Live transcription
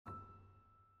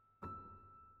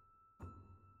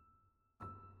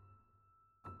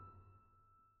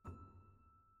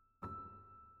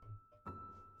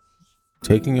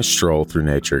Taking a stroll through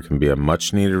nature can be a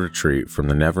much-needed retreat from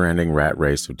the never-ending rat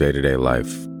race of day-to-day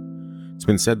life. It's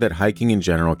been said that hiking in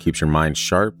general keeps your mind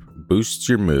sharp, boosts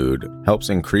your mood, helps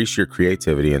increase your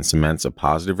creativity, and cements a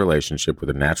positive relationship with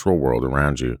the natural world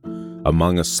around you,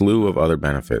 among a slew of other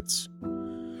benefits.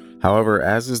 However,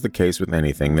 as is the case with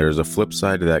anything, there is a flip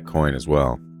side to that coin as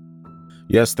well.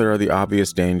 Yes, there are the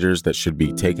obvious dangers that should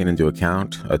be taken into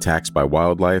account, attacks by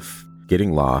wildlife,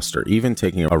 getting lost, or even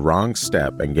taking a wrong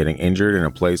step and getting injured in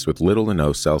a place with little to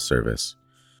no cell service.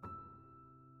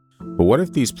 But what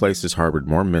if these places harbored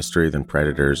more mystery than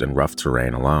predators and rough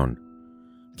terrain alone?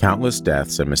 Countless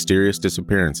deaths and mysterious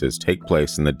disappearances take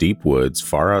place in the deep woods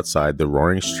far outside the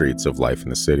roaring streets of life in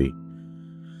the city.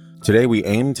 Today we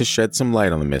aim to shed some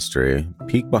light on the mystery,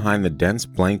 peek behind the dense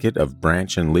blanket of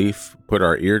branch and leaf, put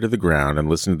our ear to the ground, and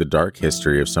listen to the dark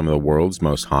history of some of the world's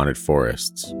most haunted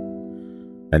forests.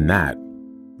 And that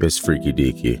is Freaky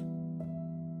Deaky.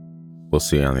 We'll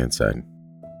see you on the inside.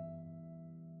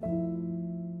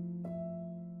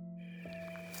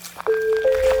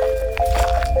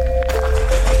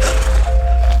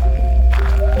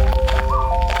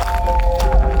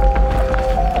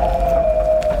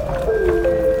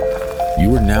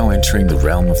 You are now entering the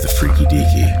realm of the Freaky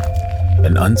Deaky,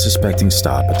 an unsuspecting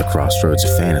stop at the crossroads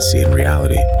of fantasy and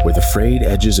reality, where the frayed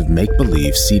edges of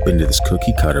make-believe seep into this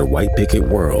cookie-cutter white picket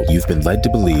world you've been led to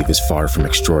believe is far from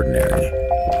extraordinary.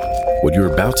 What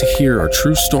you're about to hear are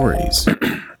true stories.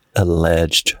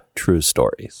 Alleged true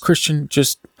stories. Christian,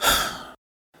 just...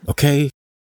 okay?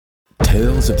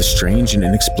 Tales of the strange and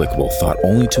inexplicable thought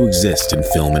only to exist in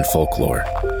film and folklore.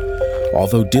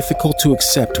 Although difficult to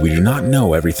accept, we do not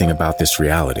know everything about this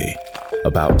reality.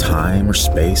 About time or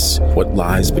space, what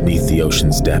lies beneath the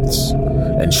ocean's depths.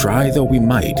 And try though we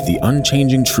might, the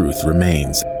unchanging truth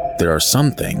remains. There are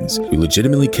some things we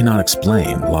legitimately cannot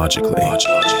explain logically.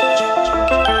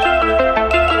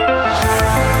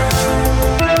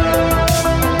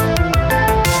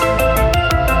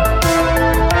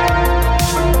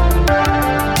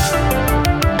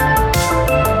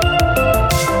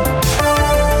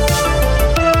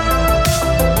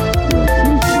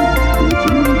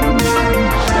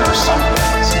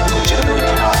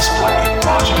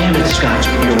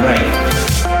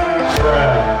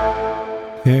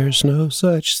 There's no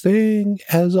such thing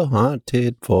as a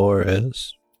haunted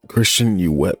forest. Christian,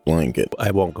 you wet blanket.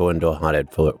 I won't go into a haunted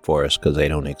forest because they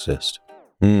don't exist.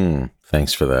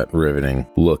 Thanks for that riveting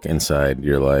look inside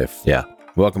your life. Yeah.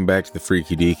 Welcome back to the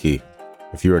Freaky Deaky.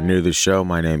 If you are new to the show,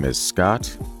 my name is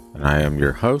Scott, and I am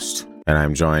your host, and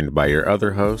I'm joined by your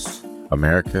other host,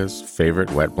 America's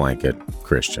favorite wet blanket,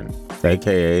 Christian,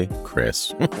 a.k.a.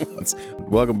 Chris.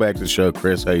 Welcome back to the show,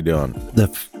 Chris. How you doing?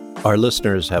 Our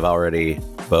listeners have already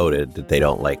voted that they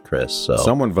don't like Chris. So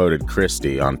someone voted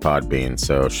Christy on Podbean,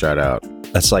 so shout out.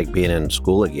 That's like being in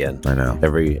school again. I know.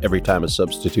 Every time a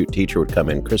substitute teacher would come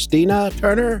in, Christina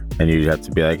Turner. And you'd have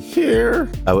to be like, here.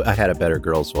 I had a better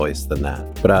girl's voice than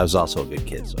that. But I was also a good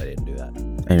kid, so I didn't do that.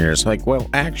 And you're just like, well,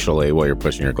 actually, while you're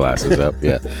pushing your glasses up.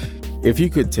 Yeah. If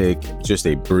you could take just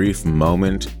a brief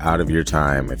moment out of your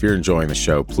time, if you're enjoying the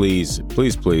show, please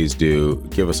do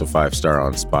give us a 5-star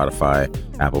on Spotify,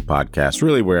 Apple Podcasts,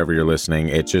 really wherever you're listening.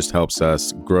 It just helps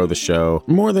us grow the show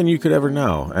more than you could ever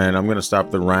know. And I'm going to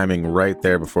stop the rhyming right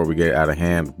there before we get out of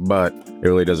hand, but it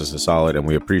really does us a solid, and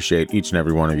we appreciate each and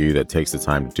every one of you that takes the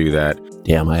time to do that.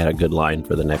 Damn, I had a good line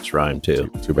for the next rhyme, too.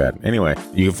 Too bad. Anyway,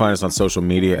 you can find us on social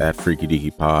media at Freaky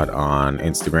Deaky Pod on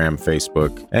Instagram,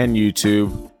 Facebook, and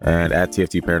YouTube. And at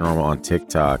TFT Paranormal on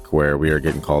TikTok, where we are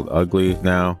getting called ugly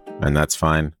now, and that's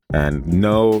fine. And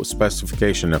no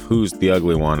specification of who's the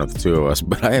ugly one of the two of us,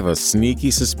 but I have a sneaky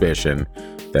suspicion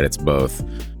that it's both.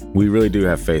 We really do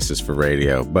have faces for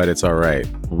radio, but it's all right.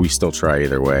 We still try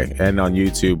either way. And on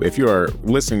YouTube, if you are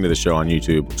listening to the show on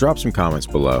YouTube, drop some comments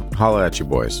below. Holla at you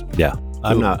boys. Yeah.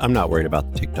 I'm not worried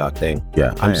about the TikTok thing.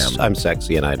 Yeah, I am. I'm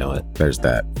sexy and I know it. There's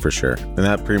that for sure. And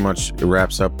that pretty much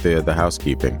wraps up the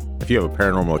housekeeping. If you have a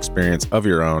paranormal experience of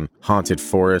your own, haunted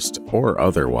forest or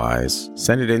otherwise,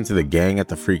 send it in to the gang at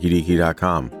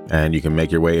thefreakydeaky.com, and you can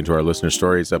make your way into our listener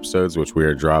stories episodes, which we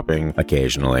are dropping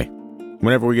occasionally.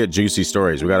 Whenever we get juicy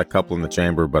stories, we got a couple in the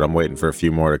chamber, but I'm waiting for a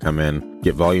few more to come in,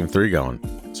 get volume 3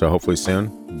 going. So hopefully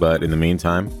soon. But in the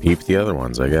meantime, peep the other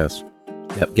ones, I guess.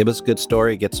 Yep, give us a good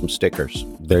story, get some stickers.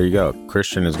 There you go.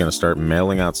 Christian is going to start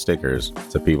mailing out stickers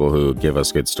to people who give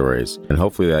us good stories. And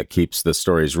hopefully that keeps the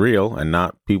stories real and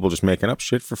not people just making up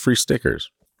shit for free stickers.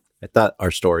 I thought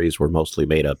our stories were mostly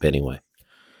made up anyway.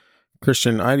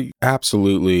 Christian,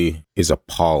 absolutely is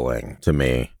appalling to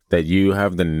me that you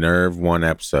have the nerve one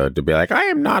episode to be like, I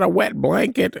am not a wet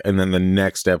blanket. And then the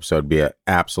next episode be an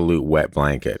absolute wet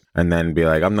blanket. And then be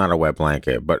like, I'm not a wet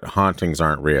blanket, but hauntings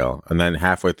aren't real. And then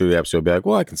halfway through the episode, be like,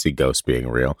 well, I can see ghosts being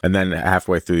real. And then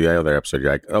halfway through the other episode,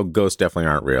 you're like, oh, ghosts definitely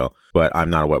aren't real, but I'm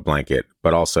not a wet blanket.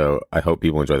 But also, I hope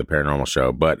people enjoy the paranormal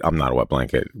show, but I'm not a wet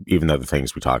blanket, even though the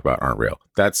things we talk about aren't real.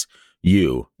 That's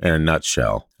you in a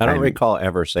nutshell. I don't recall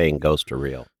ever saying ghosts are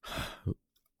real.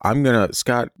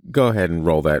 Scott, go ahead and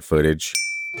roll that footage.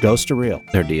 Ghosts are real.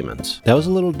 They're demons. That was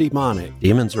a little demonic.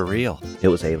 Demons are real. It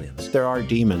was aliens. There are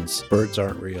demons. Birds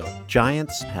aren't real.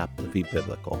 Giants happen to be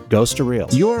biblical. Ghosts are real.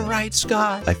 You're right,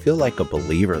 Scott. I feel like a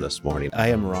believer this morning. I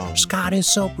am wrong. Scott is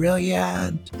so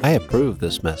brilliant. I approve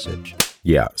this message.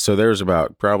 Yeah, so there's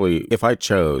about probably, if I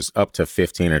chose, up to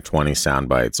 15 or 20 sound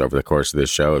bites over the course of this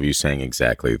show of you saying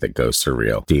exactly that ghosts are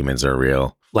real, demons are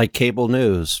real. Like cable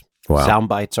news. Wow. Sound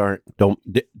bites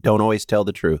don't always tell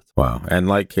the truth. Wow. And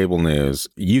like cable news,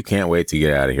 you can't wait to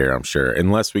get out of here, I'm sure,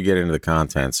 unless we get into the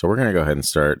content. So we're going to go ahead and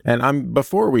start. And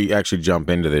before we actually jump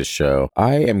into this show,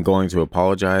 I am going to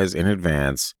apologize in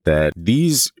advance that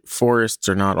these forests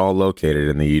are not all located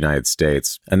in the United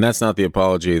States. And that's not the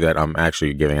apology that I'm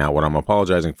actually giving out. What I'm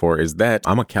apologizing for is that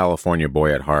I'm a California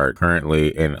boy at heart,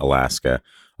 currently in Alaska.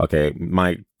 Okay,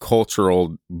 my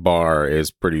cultural bar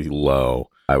is pretty low,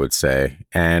 I would say,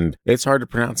 and it's hard to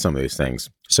pronounce some of these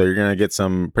things. So you're going to get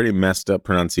some pretty messed up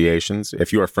pronunciations.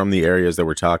 If you are from the areas that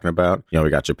we're talking about, we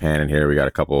got Japan in here, we got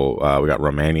a couple, we got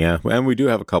Romania, and we do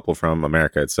have a couple from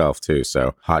America itself too.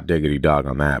 So hot diggity dog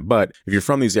on that. But if you're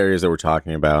from these areas that we're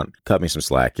talking about, cut me some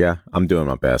slack. Yeah, I'm doing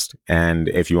my best. And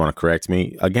if you want to correct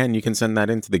me, again, you can send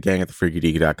that into the gang at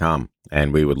thefreakydeaky.com,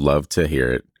 and we would love to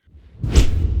hear it.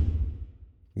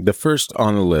 The first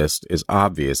on the list is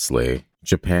obviously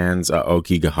Japan's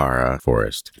Aokigahara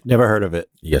forest. Never heard of it.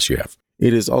 Yes, you have.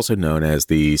 It is also known as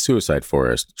the suicide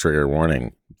forest. Trigger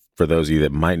warning. For those of you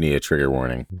that might need a trigger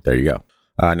warning, there you go.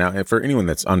 Now, for anyone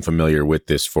that's unfamiliar with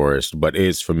this forest, but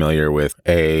is familiar with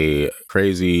a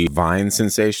crazy Vine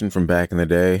sensation from back in the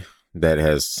day that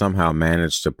has somehow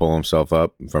managed to pull himself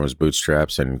up from his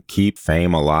bootstraps and keep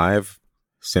fame alive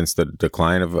since the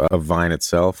decline of Vine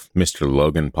itself, Mr.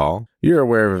 Logan Paul. You're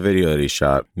aware of a video that he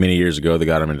shot many years ago that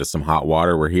got him into some hot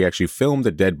water where he actually filmed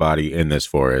a dead body in this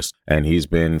forest, and he's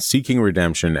been seeking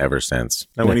redemption ever since.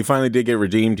 And when he finally did get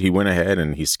redeemed, he went ahead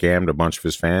and he scammed a bunch of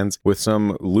his fans with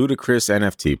some ludicrous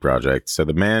NFT project. So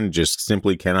the man just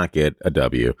simply cannot get a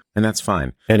W, and that's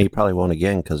fine. And he probably won't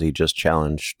again because he just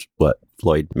challenged,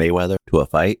 Floyd Mayweather to a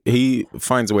fight? He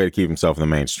finds a way to keep himself in the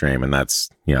mainstream, and that's,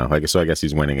 so I guess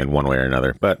he's winning in one way or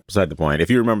another. But beside the point, if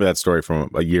you remember that story from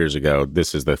years ago,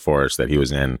 this is the forest that he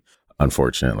was in,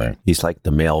 unfortunately. He's like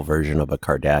the male version of a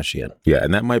Kardashian. Yeah,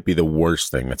 and that might be the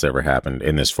worst thing that's ever happened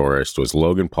in this forest was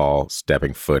Logan Paul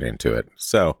stepping foot into it.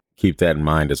 So keep that in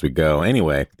mind as we go.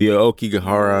 Anyway, the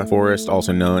Aokigahara forest,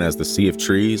 also known as the Sea of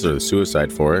Trees or the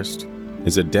Suicide Forest,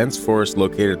 is a dense forest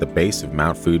located at the base of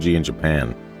Mount Fuji in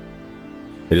Japan.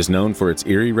 It is known for its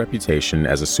eerie reputation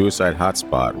as a suicide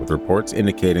hotspot, with reports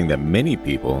indicating that many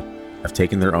people have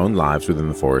taken their own lives within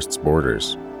the forest's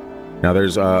borders. Now,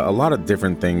 there's a lot of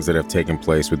different things that have taken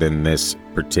place within this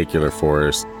particular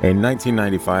forest. In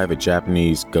 1995, a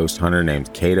Japanese ghost hunter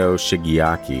named Kato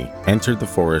Shigeaki entered the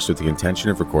forest with the intention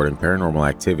of recording paranormal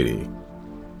activity.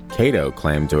 Kato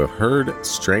claimed to have heard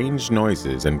strange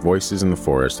noises and voices in the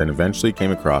forest and eventually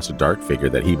came across a dark figure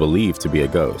that he believed to be a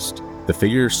ghost. The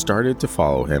figure started to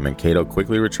follow him, and Kato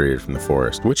quickly retreated from the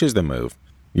forest, which is the move.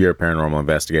 You're a paranormal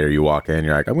investigator, you walk in,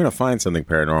 you're like, I'm going to find something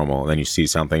paranormal, and then you see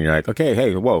something, you're like, okay,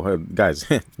 hey, whoa, guys,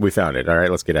 we found it, all right,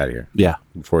 let's get out of here. Yeah.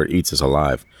 Before it eats us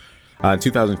alive. In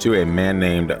 2002, a man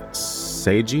named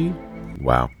Seiji,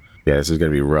 wow, yeah, this is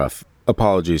going to be rough.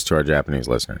 Apologies to our Japanese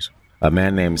listeners. A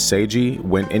man named Seiji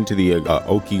went into the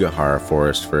Aokigahara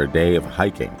forest for a day of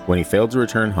hiking. When he failed to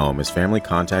return home, his family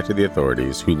contacted the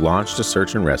authorities, who launched a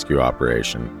search and rescue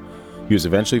operation. He was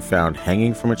eventually found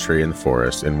hanging from a tree in the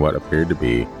forest in what appeared to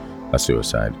be a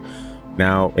suicide.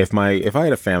 Now, if I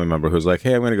had a family member who's like,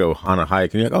 hey, I'm going to go on a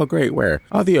hike, and you're like, oh, great, where?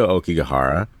 Oh, the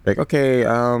Aokigahara. Like, okay,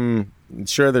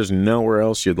 sure, there's nowhere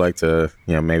else you'd like to,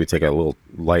 maybe take a little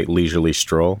light, leisurely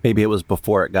stroll? Maybe it was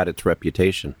before it got its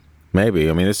reputation. Maybe.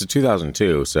 I mean, this is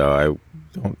 2002, so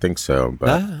I don't think so.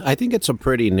 But I think it's a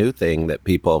pretty new thing that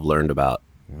people have learned about.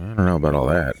 I don't know about all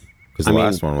that. Because the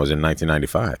last one was in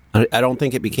 1995. I don't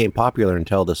think it became popular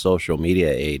until the social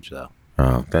media age, though.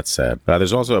 Oh, that's sad.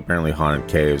 There's also apparently haunted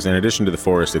caves. In addition to the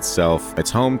forest itself, it's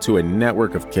home to a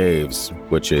network of caves,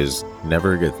 which is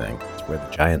never a good thing. It's where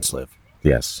the giants live.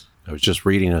 Yes. I was just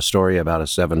reading a story about a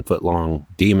 7-foot-long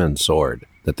demon sword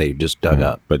that they just dug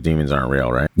up. But demons aren't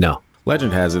real, right? No.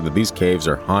 Legend has it that these caves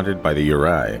are haunted by the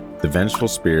Uri, the vengeful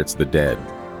spirits of the dead.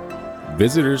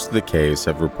 Visitors to the caves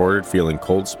have reported feeling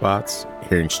cold spots,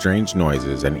 hearing strange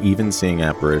noises, and even seeing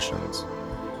apparitions.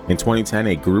 In 2010,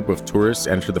 a group of tourists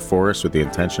entered the forest with the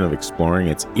intention of exploring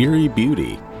its eerie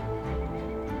beauty.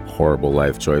 Horrible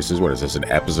life choices. What is this, an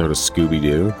episode of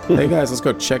Scooby-Doo? Hey guys, let's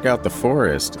go check out the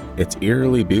forest. It's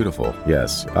eerily beautiful.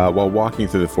 Yes. While walking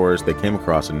through the forest, they came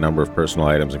across a number of personal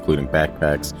items, including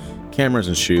backpacks, cameras,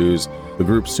 and shoes. The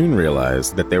group soon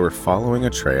realized that they were following a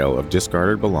trail of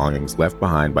discarded belongings left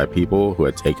behind by people who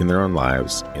had taken their own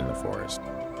lives in the forest.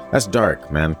 That's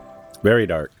dark, man. Very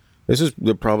dark. This is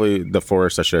probably the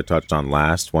forest I should have touched on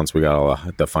last, once we got all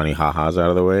the funny ha-has out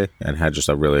of the way, and had just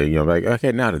a really, like,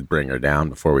 okay, now to bring her down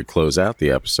before we close out the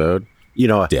episode.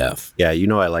 Death. Yeah,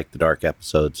 I like the dark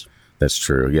episodes. That's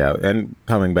true, yeah. And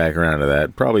coming back around to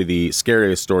that, probably the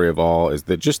scariest story of all is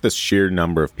that just the sheer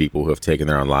number of people who have taken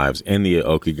their own lives in the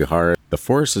Aokigahara. The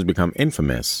forest has become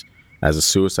infamous as a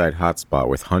suicide hotspot,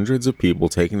 with hundreds of people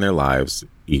taking their lives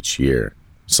each year.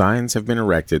 Signs have been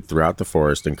erected throughout the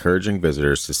forest encouraging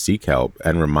visitors to seek help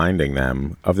and reminding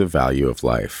them of the value of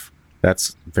life.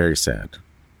 That's very sad.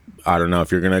 I don't know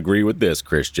if you're going to agree with this,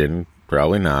 Christian.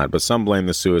 Probably not, but some blame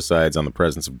the suicides on the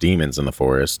presence of demons in the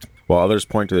forest, while others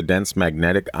point to the dense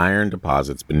magnetic iron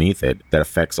deposits beneath it that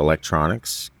affects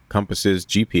electronics, compasses,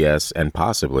 GPS, and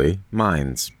possibly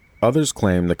minds. Others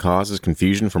claim the cause is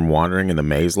confusion from wandering in the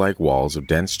maze-like walls of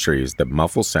dense trees that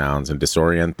muffle sounds and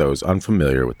disorient those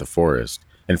unfamiliar with the forest.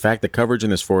 In fact, the coverage in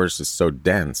this forest is so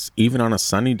dense, even on a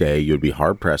sunny day, you would be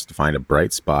hard-pressed to find a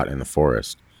bright spot in the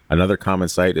forest. Another common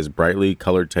sight is brightly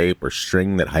colored tape or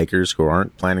string that hikers who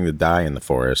aren't planning to die in the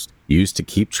forest use to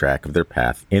keep track of their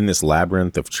path in this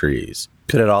labyrinth of trees.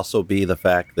 Could it also be the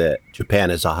fact that Japan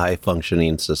is a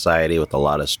high-functioning society with a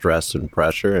lot of stress and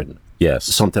pressure, and yes,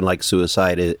 something like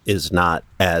suicide is not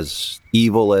as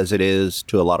evil as it is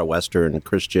to a lot of Western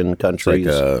Christian countries?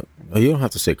 You don't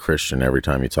have to say Christian every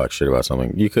time you talk shit about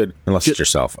something. You could, unless it's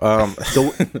yourself.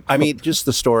 I mean, just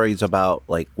the stories about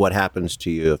like what happens to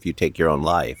you if you take your own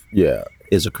life. Yeah.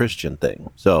 Is a Christian thing.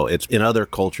 So it's in other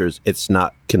cultures, it's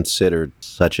not considered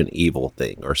such an evil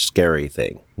thing or scary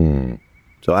thing.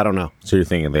 So I don't know. So you're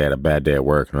thinking they had a bad day at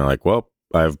work and they're like, well,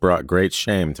 I've brought great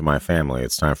shame to my family.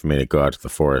 It's time for me to go out to the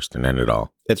forest and end it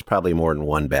all. It's probably more than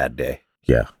one bad day.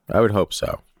 Yeah, I would hope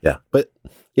so. Yeah, but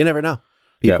you never know.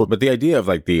 Yeah, but the idea of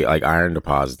like the iron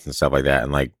deposits and stuff like that,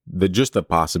 and like the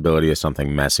possibility of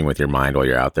something messing with your mind while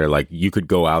you're out there, like you could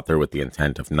go out there with the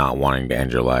intent of not wanting to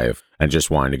end your life and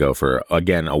just wanting to go for,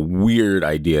 again, a weird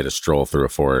idea to stroll through a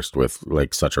forest with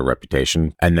like such a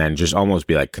reputation, and then just almost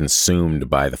be like consumed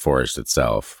by the forest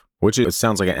itself. Which it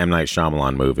sounds like an M. Night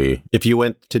Shyamalan movie. If you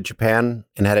went to Japan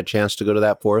and had a chance to go to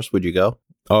that forest, would you go?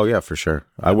 Oh, yeah, for sure.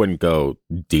 I wouldn't go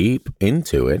deep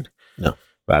into it. No.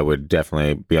 But I would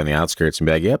definitely be on the outskirts and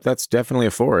be like, yep, that's definitely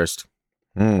a forest.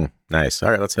 Nice. All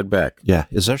right, let's head back. Yeah.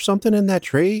 Is there something in that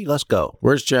tree? Let's go.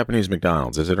 Where's Japanese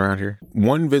McDonald's? Is it around here?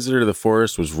 One visitor to the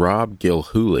forest was Rob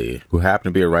Gilhooly, who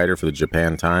happened to be a writer for the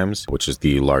Japan Times, which is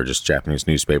the largest Japanese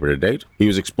newspaper to date. He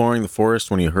was exploring the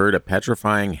forest when he heard a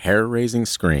petrifying, hair-raising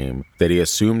scream that he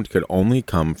assumed could only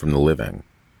come from the living.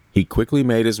 He quickly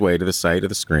made his way to the site of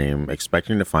the scream,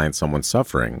 expecting to find someone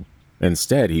suffering.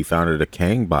 Instead, he found a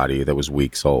decaying body that was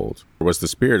weeks old. Was the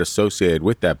spirit associated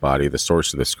with that body the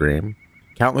source of the scream?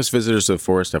 Countless visitors to the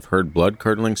forest have heard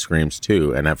blood-curdling screams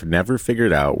too, and have never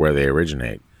figured out where they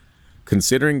originate.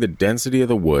 Considering the density of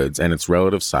the woods and its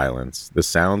relative silence, the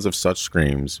sounds of such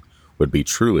screams would be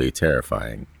truly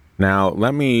terrifying. Now,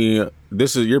 you're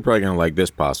probably going to like this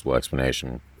possible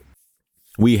explanation.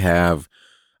 We have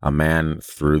a man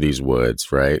through these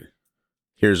woods, right?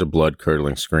 Here's a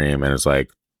blood-curdling scream, and it's like,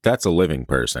 that's a living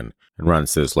person, and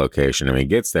runs to this location. And when he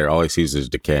gets there, all he sees is a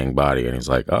decaying body, and he's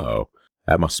like, uh-oh,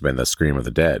 that must have been the scream of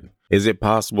the dead. Is it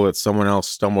possible that someone else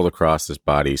stumbled across this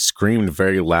body, screamed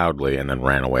very loudly, and then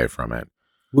ran away from it?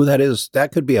 Well, that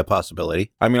could be a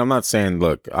possibility. I mean, I'm not saying,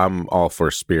 look, I'm all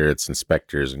for spirits and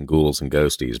specters and ghouls and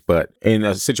ghosties, but in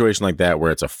a situation like that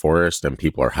where it's a forest and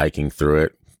people are hiking through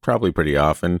it, probably pretty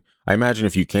often, I imagine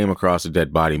if you came across a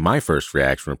dead body, my first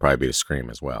reaction would probably be to scream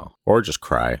as well, or just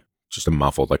cry. Just a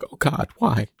muffled, like, oh God,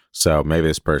 why? So maybe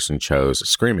this person chose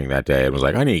screaming that day and was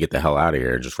like, I need to get the hell out of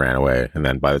here, and just ran away. And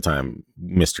then by the time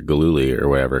Mr. Galuli or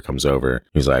whatever comes over,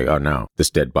 he's like, oh no, this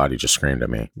dead body just screamed at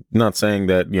me. Not saying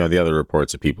that, the other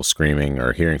reports of people screaming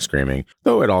or hearing screaming,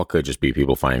 though it all could just be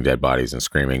people finding dead bodies and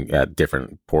screaming at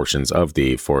different portions of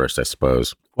the forest, I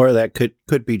suppose. Or that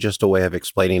could be just a way of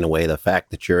explaining away the fact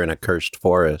that you're in a cursed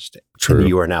forest. True. And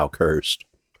you are now cursed.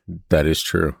 That is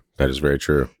true. That is very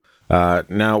true.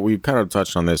 Now, we kind of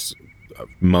touched on this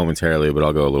momentarily, but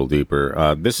I'll go a little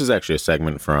deeper. This is actually a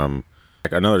segment from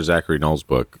another Zachary Knowles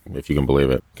book, if you can believe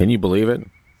it. Can you believe it?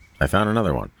 I found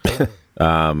another one.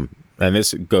 And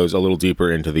this goes a little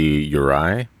deeper into the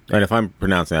Uri. And if I'm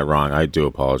pronouncing that wrong, I do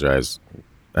apologize.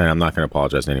 And I'm not going to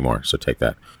apologize anymore, so take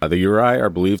that. The Uri are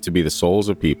believed to be the souls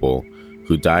of people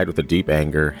who died with a deep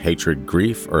anger, hatred,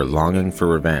 grief, or longing for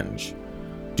revenge.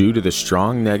 Due to the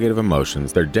strong negative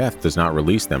emotions, their death does not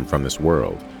release them from this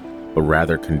world, but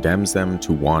rather condemns them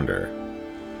to wander.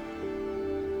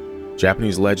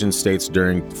 Japanese legend states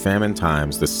during famine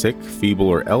times, the sick, feeble,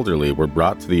 or elderly were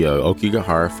brought to the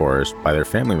Okigahara forest by their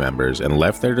family members and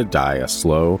left there to die a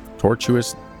slow,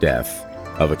 tortuous death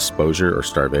of exposure or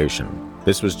starvation.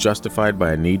 This was justified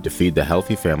by a need to feed the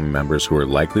healthy family members who were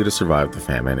likely to survive the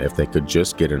famine if they could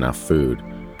just get enough food.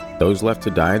 Those left to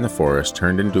die in the forest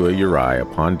turned into a Uri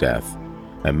upon death,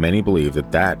 and many believe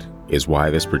that that is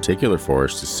why this particular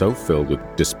forest is so filled with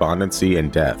despondency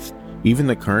and death. Even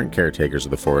the current caretakers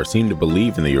of the forest seem to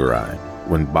believe in the Uri.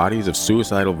 When bodies of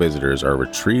suicidal visitors are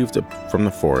retrieved from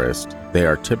the forest, they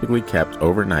are typically kept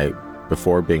overnight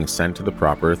before being sent to the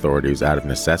proper authorities out of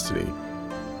necessity.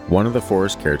 One of the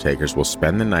forest caretakers will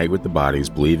spend the night with the bodies,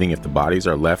 believing if the bodies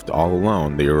are left all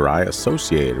alone, the Uri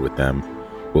associated with them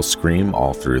will scream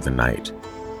all through the night.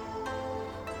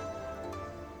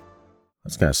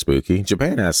 That's kind of spooky.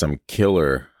 Japan has some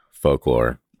killer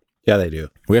folklore. Yeah, they do.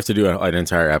 We have to do an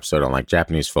entire episode on like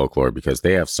Japanese folklore because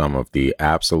they have some of the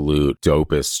absolute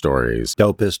dopest stories.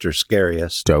 Dopest or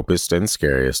scariest. Dopest and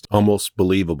scariest. Almost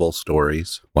believable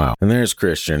stories. Wow. And there's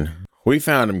Christian. We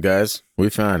found him, guys. We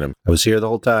found him. I was here the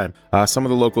whole time. Some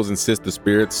of the locals insist the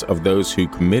spirits of those who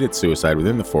committed suicide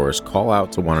within the forest call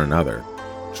out to one another,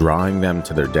 drawing them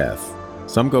to their death.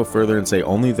 Some go further and say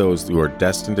only those who are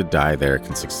destined to die there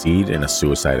can succeed in a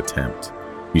suicide attempt.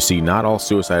 You see, not all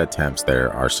suicide attempts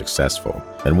there are successful.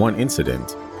 In one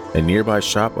incident, a nearby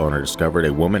shop owner discovered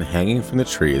a woman hanging from the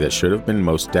tree that should have been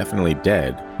most definitely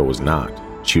dead, but was not.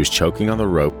 She was choking on the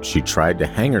rope she tried to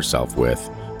hang herself with,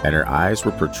 and her eyes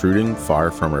were protruding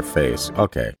far from her face.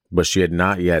 Okay, but she had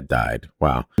not yet died.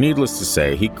 Wow. Needless to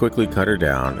say, he quickly cut her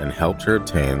down and helped her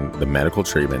obtain the medical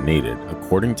treatment needed.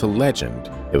 According to legend,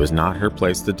 it was not her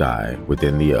place to die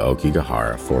within the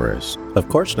Okigahara forest. Of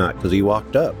course not, because he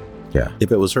walked up. Yeah.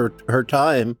 If it was her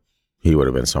time, he would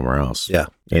have been somewhere else. Yeah.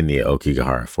 In the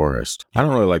Okigahara forest. I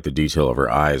don't really like the detail of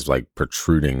her eyes like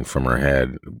protruding from her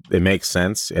head. It makes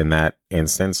sense in that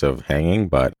instance of hanging,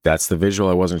 but that's the visual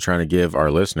I wasn't trying to give our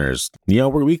listeners. You know,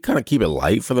 we kind of keep it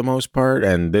light for the most part,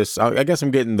 and this, I guess I'm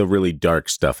getting the really dark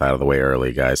stuff out of the way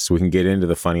early, guys, so we can get into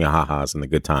the funny ha-has and the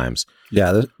good times.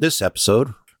 Yeah, this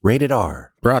episode, rated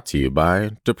R. Brought to you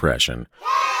by depression.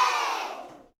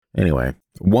 Anyway,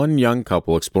 one young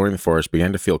couple exploring the forest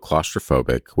began to feel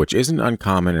claustrophobic, which isn't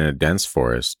uncommon in a dense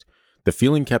forest. The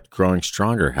feeling kept growing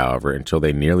stronger, however, until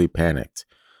they nearly panicked.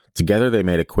 Together, they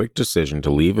made a quick decision to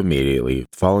leave immediately,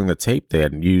 following the tape they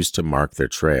had used to mark their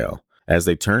trail. As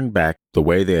they turned back the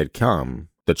way they had come,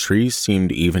 the trees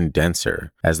seemed even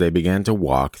denser. As they began to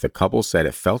walk, the couple said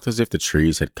it felt as if the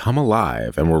trees had come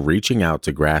alive and were reaching out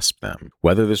to grasp them.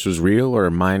 Whether this was real or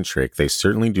a mind trick, they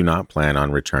certainly do not plan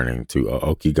on returning to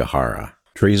Okigahara.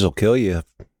 Trees will kill you.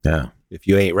 Yeah. If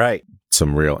you ain't right.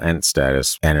 Some real Ent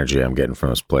status energy I'm getting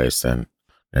from this place, and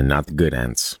not the good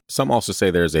Ents. Some also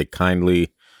say there's a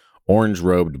kindly,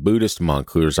 orange-robed Buddhist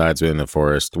monk who resides within the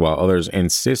forest, while others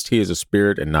insist he is a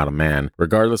spirit and not a man.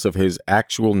 Regardless of his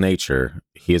actual nature,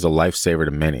 he is a lifesaver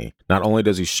to many. Not only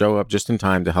does he show up just in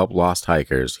time to help lost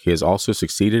hikers, he has also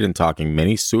succeeded in talking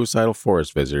many suicidal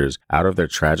forest visitors out of their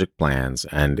tragic plans,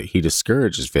 and he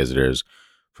discourages visitors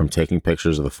from taking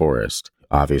pictures of the forest.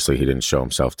 Obviously, he didn't show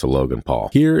himself to Logan Paul.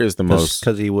 Here is the most...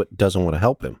 Because he doesn't want to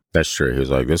help him. That's true. He was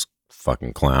like, this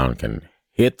fucking clown can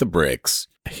hit the bricks.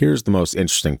 Here's the most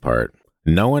interesting part.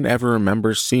 No one ever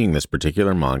remembers seeing this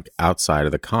particular monk outside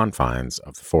of the confines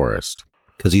of the forest.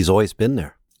 Because he's always been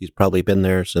there. He's probably been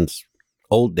there since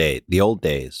the old days.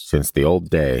 Since the old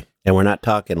day. And we're not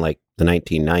talking like the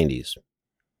 1990s.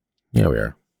 Yeah, we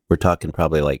are. We're talking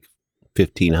probably like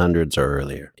 1500s or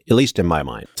earlier, at least in my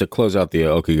mind. To close out the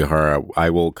Okigahara, I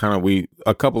will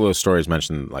a couple of those stories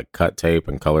mentioned like cut tape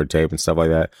and colored tape and stuff like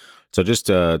that. So just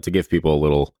to give people a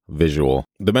little visual,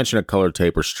 the mention of colored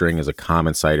tape or string is a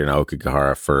common sight in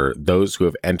Okigahara for those who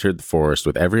have entered the forest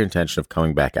with every intention of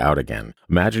coming back out again.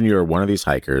 Imagine you are one of these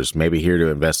hikers, maybe here to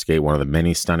investigate one of the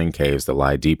many stunning caves that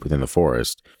lie deep within the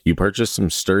forest. You purchase some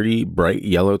sturdy, bright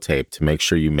yellow tape to make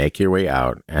sure you make your way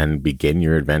out and begin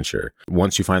your adventure.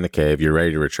 Once you find the cave, you're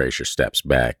ready to retrace your steps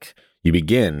back. You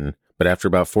begin, but after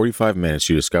about 45 minutes,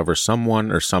 you discover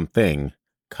someone or something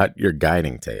cut your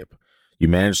guiding tape. You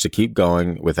manage to keep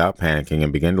going without panicking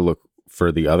and begin to look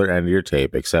for the other end of your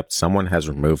tape, except someone has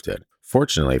removed it.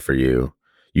 Fortunately for you,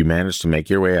 you manage to make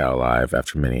your way out alive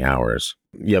after many hours.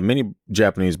 Yeah, many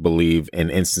Japanese believe in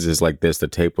instances like this, the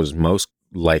tape was most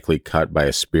likely cut by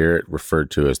a spirit referred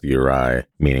to as the Urai,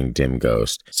 meaning dim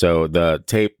ghost. So the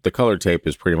color tape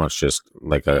is pretty much just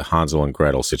like a Hansel and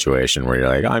Gretel situation where you're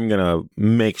like, I'm going to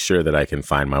make sure that I can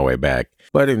find my way back.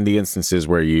 But in the instances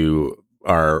where you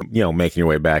are, making your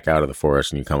way back out of the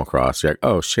forest and you come across, you're like,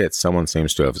 oh shit, someone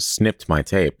seems to have snipped my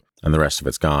tape and the rest of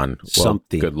it's gone. Well,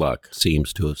 something good luck.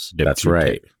 Seems to have snipped. That's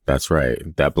right. Tape. That's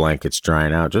right. That blanket's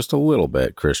drying out just a little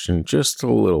bit, Christian, just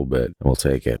a little bit. And we'll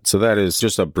take it. So that is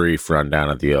just a brief rundown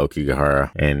of the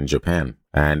Aokigahara in Japan.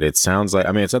 And it sounds like,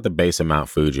 it's at the base of Mount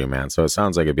Fuji, man. So it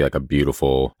sounds like it'd be like a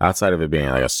beautiful, outside of it being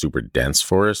like a super dense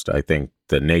forest, I think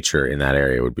the nature in that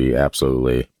area would be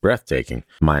absolutely breathtaking,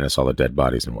 minus all the dead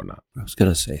bodies and whatnot. I was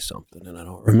going to say something and I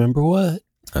don't remember what.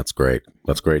 That's great.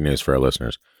 That's great news for our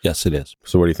listeners. Yes, it is.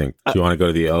 So what do you think? Do you want to go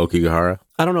to the Aokigahara?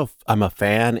 I don't know if I'm a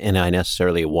fan and I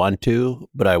necessarily want to,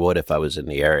 but I would if I was in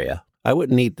the area. I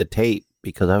wouldn't need the tape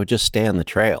because I would just stay on the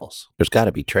trails. There's got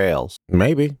to be trails.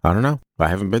 Maybe. I don't know. I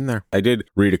haven't been there. I did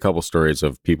read a couple stories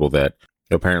of people that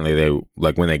apparently they,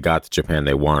 like when they got to Japan,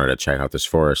 they wanted to check out this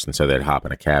forest. And so they'd hop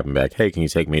in a cab and be like, hey, can you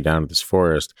take me down to this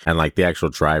forest? And like the actual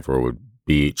driver would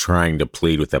be trying to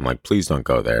plead with them, like, please don't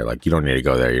go there. Like, you don't need to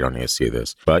go there. You don't need to see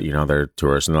this. But, they're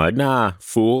tourists and they're like, nah,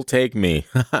 fool, take me.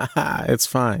 It's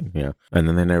fine. And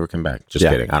then they never come back. Just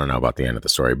kidding. I don't know about the end of the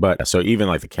story. But so even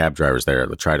like the cab drivers there,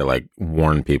 they try to like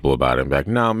warn people about it and be like,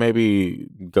 no, maybe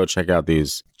go check out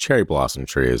these cherry blossom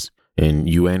trees in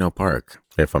Ueno Park.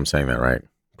 If I'm saying that right.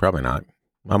 Probably not.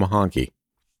 I'm a honky.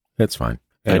 It's fine.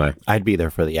 Anyway. I'd be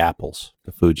there for the apples,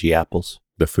 the Fuji apples.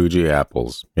 The Fuji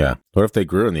apples. Yeah. What if they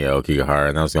grew in the Aokigahara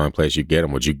and that was the only place you get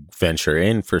them? Would you venture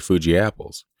in for Fuji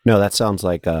apples? No, that sounds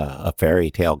like a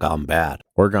fairy tale gone bad.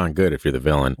 Or gone good if you're the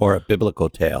villain. Or a biblical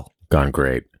tale. Gone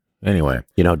great. Anyway.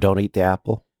 Don't eat the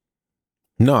apple?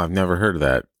 No, I've never heard of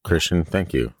that, Christian.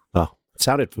 Thank you. Oh, it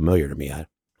sounded familiar to me. How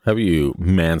about you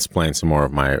mansplain some more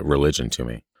of my religion to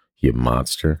me, you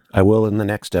monster? I will in the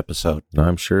next episode.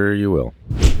 I'm sure you will.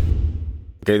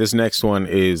 Okay, this next one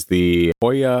is the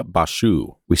Hoya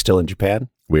Bashu. We still in Japan?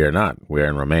 We are not. We are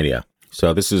in Romania.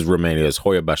 So this is Romania's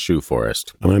Hoya Bashu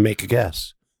forest. I'm going to make a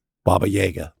guess. Baba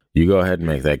Yaga. You go ahead and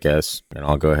make that guess, and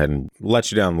I'll go ahead and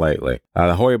let you down lightly.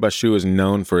 The Hoya Bashu is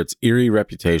known for its eerie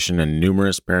reputation and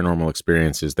numerous paranormal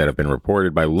experiences that have been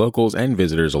reported by locals and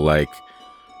visitors alike.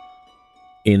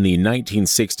 In the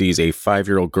 1960s, a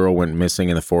 5-year-old girl went missing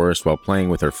in the forest while playing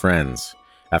with her friends.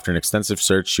 After an extensive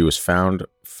search, she was found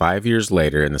 5 years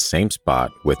later in the same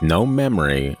spot with no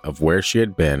memory of where she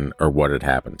had been or what had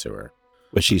happened to her.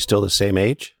 Was she still the same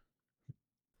age?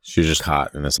 She was just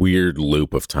caught in this weird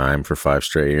loop of time for 5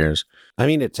 straight years.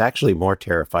 It's actually more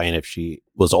terrifying if she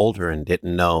was older and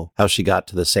didn't know how she got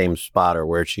to the same spot or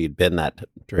where she'd been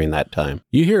during that time.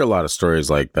 You hear a lot of stories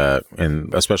like that,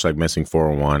 and especially like missing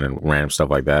 411 and random stuff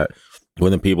like that.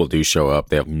 When the people do show up,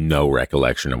 they have no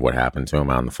recollection of what happened to them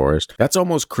out in the forest. That's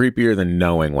almost creepier than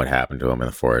knowing what happened to them in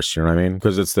the forest. You know what I mean?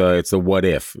 Because it's the what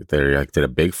if. They're like, did a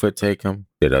Bigfoot take them?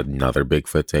 Did another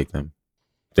Bigfoot take them?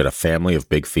 Did a family of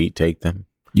big feet take them?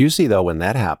 Usually, though, when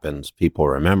that happens, people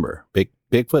remember.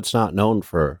 Bigfoot's not known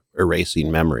for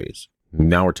erasing memories.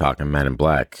 Now we're talking Men in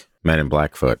Black. Men in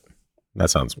Blackfoot. That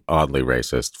sounds oddly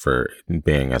racist for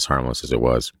being as harmless as it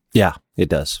was. Yeah, it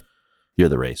does. You're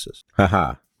the racist.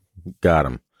 Haha. Got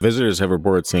him. Visitors have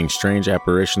reported seeing strange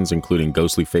apparitions, including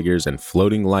ghostly figures and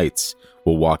floating lights,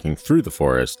 while walking through the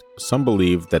forest. Some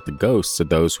believe that the ghosts of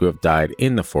those who have died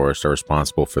in the forest are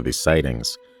responsible for these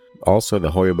sightings. Also, the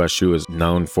Hoya Bashu is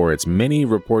known for its many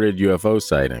reported UFO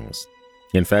sightings.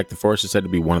 In fact, the forest is said to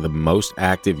be one of the most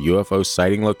active UFO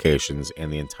sighting locations in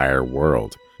the entire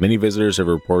world. Many visitors have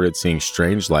reported seeing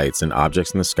strange lights and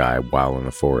objects in the sky while in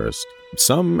the forest.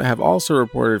 Some have also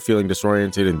reported feeling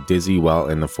disoriented and dizzy while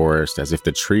in the forest, as if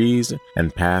the trees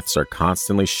and paths are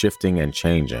constantly shifting and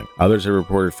changing. Others have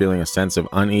reported feeling a sense of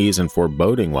unease and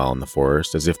foreboding while in the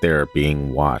forest, as if they are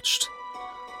being watched.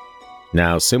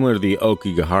 Now, similar to the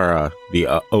Aokigahara,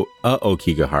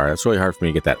 Aokigahara, it's really hard for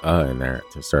me to get that in there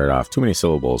to start off. Too many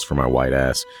syllables for my white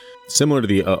ass. Similar to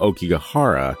the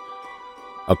Aokigahara,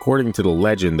 according to the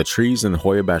legend, the trees in the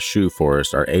Hoya Bashu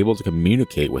forest are able to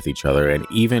communicate with each other and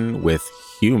even with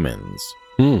humans.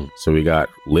 So we got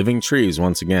living trees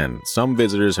once again. Some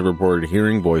visitors have reported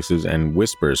hearing voices and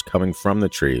whispers coming from the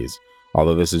trees,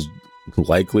 although this is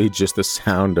likely just the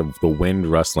sound of the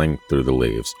wind rustling through the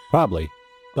leaves. Probably.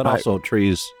 But also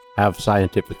trees have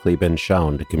scientifically been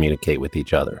shown to communicate with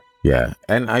each other. Yeah,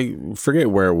 and I forget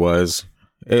where it was.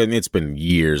 And it's been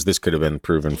years. This could have been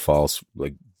proven false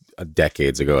like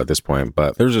decades ago at this point.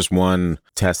 But there was just one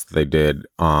test that they did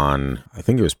on, I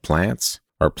think it was plants,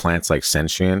 or plants like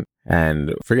sentient. And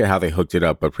I forget how they hooked it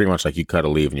up, but pretty much like you cut a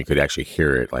leaf and you could actually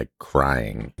hear it like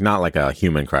crying. Not like a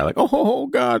human cry, like, oh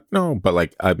God, no. But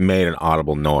like I made an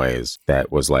audible noise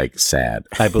that was like sad.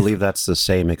 I believe that's the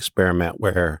same experiment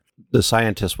where the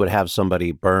scientist would have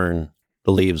somebody burn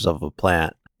the leaves of a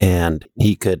plant, and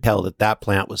he could tell that that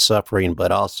plant was suffering,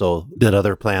 but also that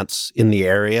other plants in the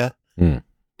area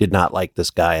did not like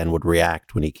this guy and would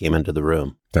react when he came into the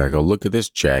room. There I go, look at this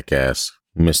jackass,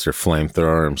 Mr.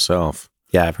 Flamethrower himself.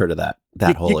 Yeah, I've heard of that.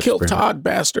 That whole you killed experiment. Todd,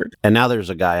 bastard. And now there's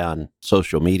a guy on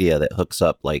social media that hooks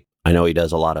up, like, I know he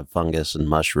does a lot of fungus and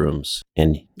mushrooms.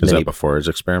 And Is that before his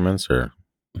experiments, or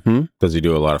does he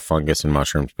do a lot of fungus and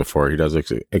mushrooms before he does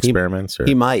experiments?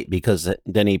 He might, because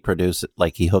then he produces,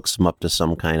 like, he hooks them up to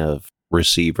some kind of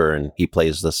receiver and he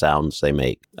plays the sounds they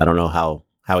make. I don't know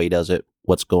how he does it,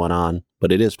 what's going on,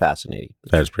 but it is fascinating.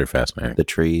 That is pretty fascinating. The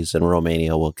trees in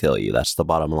Romania will kill you. That's the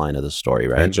bottom line of the story,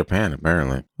 right? And Japan,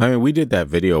 apparently. I mean, we did that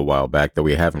video a while back that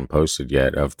we haven't posted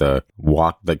yet of the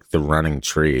walk, like the running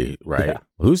tree, right? Yeah.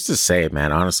 Who's to say,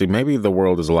 man? Honestly, maybe the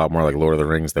world is a lot more like Lord of the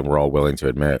Rings than we're all willing to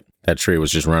admit. That tree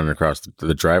was just running across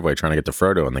the driveway trying to get to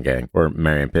Frodo and the gang, or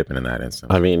Merry and Pippin in that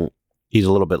instance. I mean, he's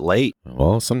a little bit late.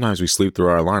 Well, sometimes we sleep through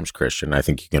our alarms, Christian. I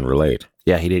think you can relate.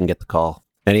 Yeah, he didn't get the call.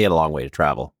 And he had a long way to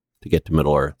travel to get to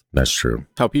Middle Earth. That's true.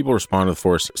 How people respond to the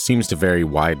Force seems to vary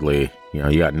widely. You know,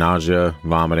 you got nausea,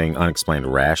 vomiting,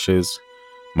 unexplained rashes,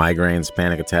 migraines,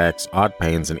 panic attacks, odd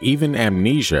pains, and even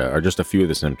amnesia are just a few of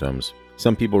the symptoms.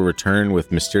 Some people return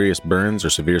with mysterious burns or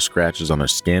severe scratches on their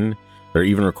skin. There are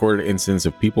even recorded incidents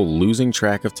of people losing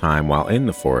track of time while in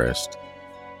the forest.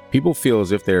 People feel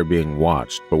as if they are being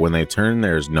watched, but when they turn,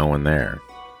 there is no one there.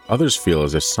 Others feel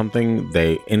as if something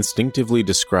they instinctively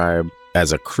describe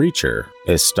as a creature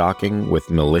is stalking with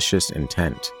malicious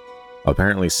intent.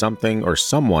 Apparently something or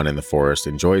someone in the forest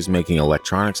enjoys making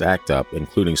electronics act up,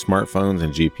 including smartphones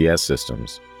and GPS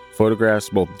systems. Photographs,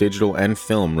 both digital and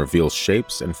film, reveal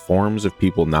shapes and forms of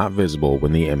people not visible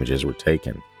when the images were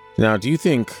taken. Now, do you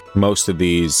think most of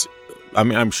these, I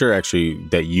mean, I'm sure actually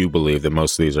that you believe that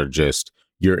most of these are just,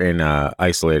 you're in a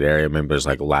isolated area, maybe there's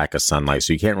like lack of sunlight,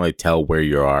 so you can't really tell where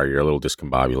you are, you're a little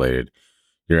discombobulated.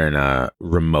 You're in a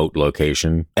remote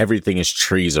location. Everything is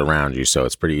trees around you, so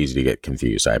it's pretty easy to get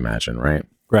confused, I imagine, right?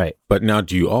 Right. But now,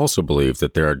 do you also believe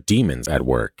that there are demons at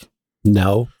work?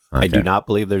 No, Okay. I do not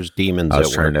believe there's demons at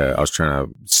work. I was trying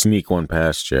to sneak one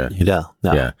past you. No,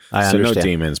 Yeah. I So understand. no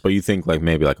demons, but you think like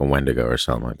maybe like a Wendigo or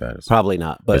something like that is Probably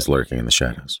not, but lurking in the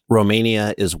shadows.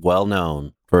 Romania is well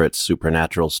known for its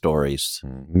supernatural stories.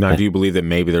 Now, do you believe that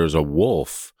maybe there was a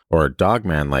wolf or a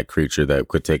dogman-like creature that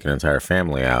could take an entire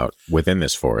family out within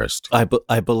this forest? I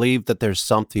believe that there's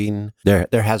something, there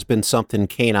has been something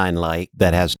canine-like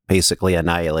that has basically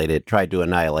tried to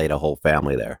annihilate a whole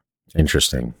family there.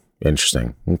 Interesting.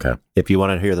 Okay. If you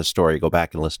want to hear the story, go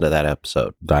back and listen to that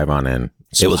episode. Dive on in.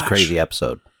 It was a crazy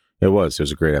episode. It was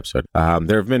a great episode.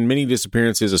 There have been many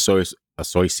disappearances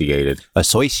associated.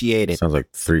 Associated. Sounds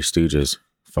like Three Stooges.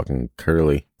 Fucking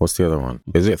Curly. What's the other one?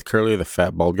 Is it Curly, the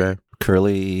fat bald guy?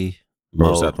 Curly,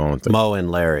 Or was that the one with the... Mo and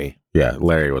Larry. Yeah,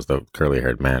 Larry was the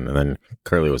curly-haired man, and then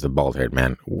Curly was the bald-haired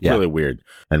man. Yeah. Really weird.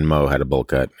 And Mo had a bowl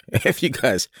cut. If you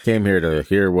guys came here to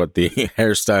hear what the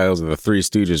hairstyles of the Three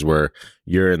Stooges were,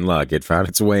 you're in luck. It found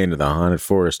its way into the Haunted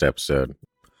Forest episode.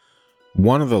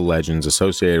 One of the legends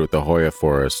associated with the Hoya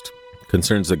Forest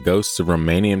concerns the ghosts of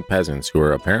Romanian peasants who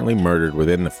were apparently murdered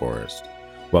within the forest.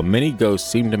 While many ghosts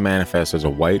seem to manifest as a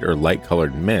white or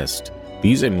light-colored mist,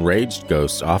 these enraged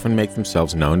ghosts often make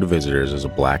themselves known to visitors as a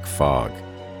black fog.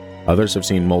 Others have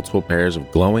seen multiple pairs of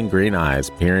glowing green eyes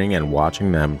peering and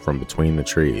watching them from between the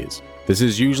trees. This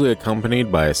is usually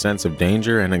accompanied by a sense of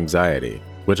danger and anxiety,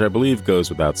 which I believe goes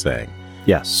without saying.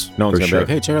 Yes, No one's for gonna sure. be like,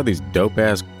 hey, check out these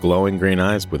dope-ass glowing green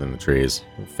eyes within the trees.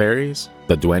 Fairies?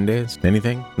 The duendes?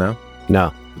 Anything? No?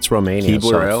 No, it's Romania,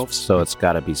 Keebler elves? so it's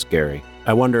got to be scary.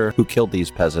 I wonder who killed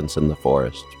these peasants in the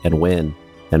forest, and when,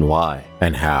 and why.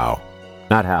 And how?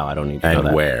 Not how, I don't need to know And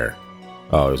that. where?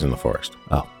 Oh, it was in the forest.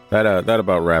 Oh. That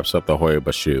about wraps up the Hoya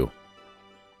Bashu.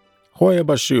 Hoya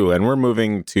Bashu, and we're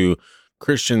moving to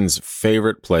Christian's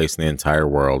favorite place in the entire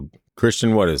world.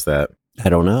 Christian, what is that? I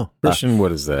don't know. Christian,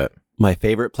 what is that My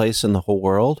favorite place in the whole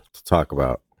world? to talk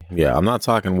about? Yeah, I'm not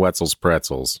talking Wetzel's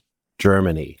Pretzels.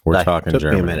 Germany. We're That talking took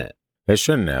Germany. me a minute. It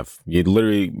shouldn't have. You'd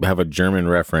literally have a German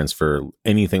reference for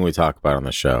anything we talk about on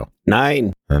the show.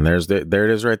 9. And there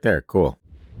it is right there. Cool.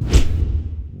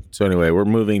 So anyway, we're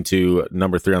moving to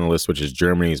number 3 on the list, which is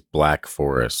Germany's Black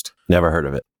Forest. Never heard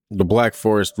of it. The Black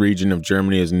Forest region of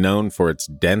Germany is known for its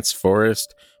dense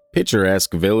forest,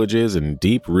 picturesque villages, and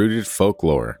deep-rooted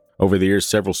folklore. Over the years,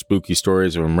 several spooky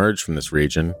stories have emerged from this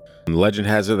region. And legend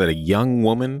has it that a young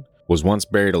woman was once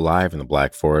buried alive in the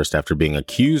Black Forest after being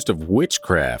accused of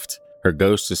witchcraft. Her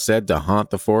ghost is said to haunt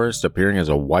the forest, appearing as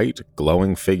a white,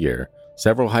 glowing figure.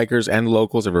 Several hikers and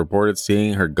locals have reported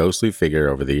seeing her ghostly figure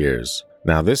over the years.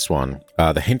 Now this one,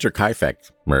 the Hinterkaifeck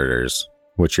murders,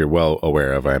 which you're well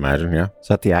aware of, I imagine, yeah? Is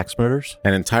that the axe murders?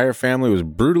 An entire family was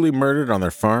brutally murdered on their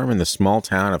farm in the small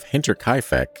town of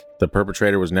Hinterkaifeck. The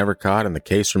perpetrator was never caught, and the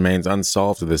case remains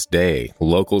unsolved to this day.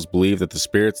 Locals believe that the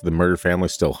spirits of the murdered family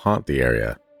still haunt the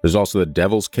area. There's also the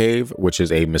Devil's Cave, which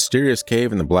is a mysterious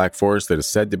cave in the Black Forest that is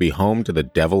said to be home to the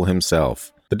devil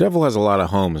himself. The devil has a lot of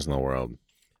homes in the world.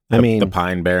 The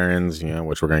Pine Barrens,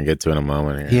 which we're going to get to in a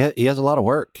moment here. He has a lot of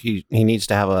work. He needs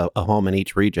to have a home in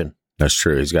each region. That's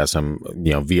true. He's got some,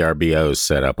 VRBOs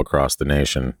set up across the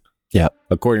nation. Yeah.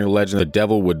 According to legend, the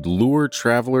devil would lure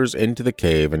travelers into the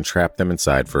cave and trap them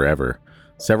inside forever.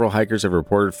 Several hikers have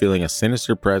reported feeling a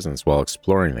sinister presence while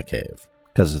exploring the cave.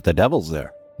 Because the devil's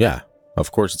there. Yeah.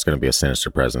 Of course it's going to be a sinister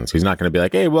presence. He's not going to be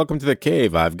like, hey, welcome to the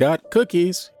cave. I've got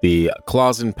cookies. The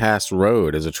Clausen Pass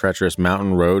Road is a treacherous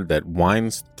mountain road that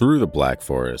winds through the Black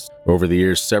Forest. Over the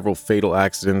years, several fatal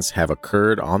accidents have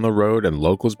occurred on the road, and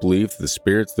locals believe the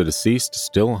spirits of the deceased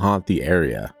still haunt the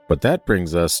area. But that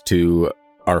brings us to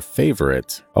our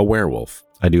favorite, a werewolf.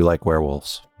 I do like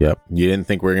werewolves. Yep. You didn't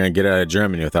think we were going to get out of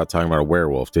Germany without talking about a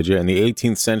werewolf, did you? In the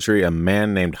 18th century, a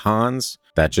man named Hans,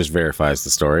 that just verifies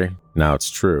the story. Now it's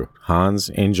true. Hans,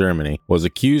 in Germany, was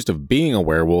accused of being a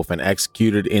werewolf and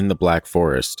executed in the Black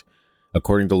Forest.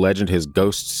 According to legend, his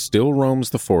ghost still roams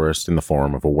the forest in the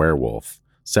form of a werewolf.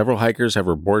 Several hikers have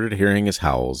reported hearing his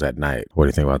howls at night. What do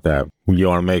you think about that? You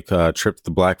want to make a trip to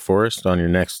the Black Forest on your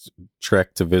next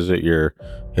trek to visit your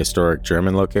historic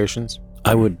German locations?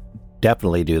 I would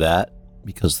definitely do that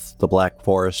because the Black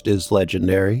Forest is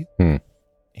legendary.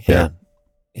 Yeah.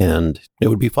 And it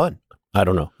would be fun. I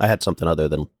don't know. I had something other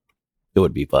than it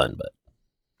would be fun, but.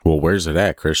 Well, where's it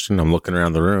at, Christian? I'm looking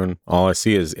around the room. All I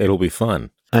see is it'll be fun.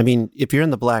 I mean, if you're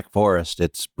in the Black Forest,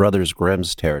 it's Brothers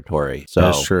Grimm's territory. So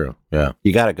that's true. Yeah.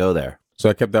 You got to go there. So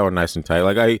I kept that one nice and tight.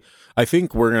 Like I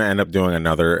think we're going to end up doing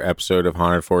another episode of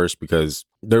Haunted Forest because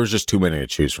there was just too many to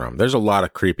choose from. There's a lot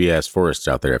of creepy ass forests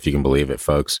out there, if you can believe it,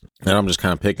 folks. And I'm just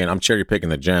kind of I'm cherry picking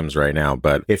the gems right now.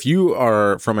 But if you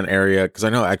are from an area, because I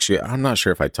know actually, I'm not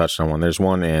sure if I touched on one. There's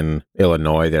one in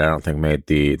Illinois that I don't think made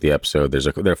the episode.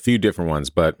 There are a few different ones.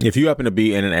 But if you happen to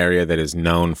be in an area that is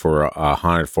known for a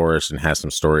haunted forest and has some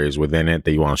stories within it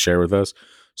that you want to share with us,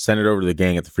 send it over to the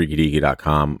gang at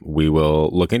thefreakydeaky.com. We will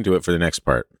look into it for the next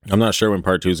part. I'm not sure when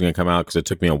part 2 is going to come out because it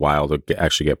took me a while to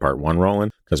actually get part 1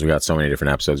 rolling because we got so many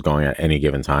different episodes going at any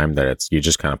given time that you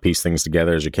just kind of piece things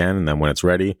together as you can. And then when it's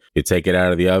ready, you take it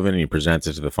out of the oven and you present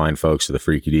it to the fine folks of the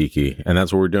Freaky Deaky. And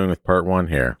that's what we're doing with part 1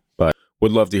 here. But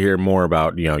would love to hear more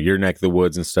about, your neck of the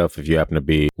woods and stuff if you happen to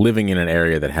be living in an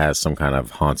area that has some kind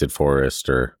of haunted forest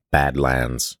or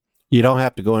badlands. You don't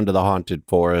have to go into the haunted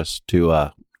forest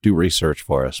to do research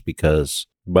for us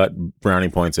but brownie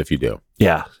points if you do.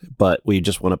 Yeah, but we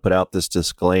just want to put out this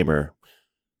disclaimer.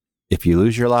 If you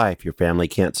lose your life, your family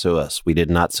can't sue us. We did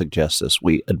not suggest this.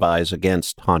 We advise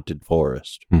against haunted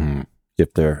forest,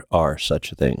 if there are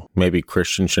such a thing. Maybe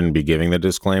Christian shouldn't be giving the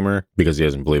disclaimer because he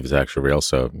doesn't believe it's actually real.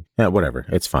 So, yeah, whatever.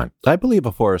 It's fine. I believe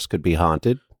a forest could be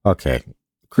haunted. Okay.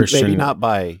 Christian. Maybe not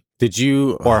by... Did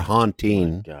you... Or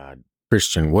haunting. Oh God.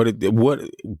 Christian, what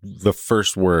the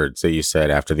first words that you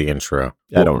said after the intro?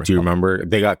 I don't. Do you remember?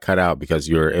 They got cut out because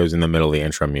it was in the middle of the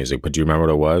intro music. But do you remember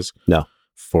what it was? No.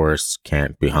 Forests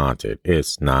can't be haunted.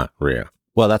 It's not real.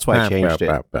 Well, that's why I changed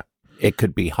it. It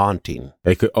could be haunting.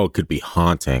 It could be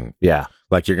haunting. Yeah.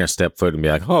 Like you're gonna step foot and be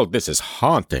like, "Oh, this is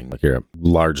haunting." Like you're a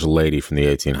large lady from the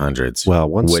 1800s. Well,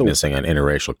 witnessing an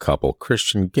interracial couple.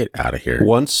 Christian, get out of here.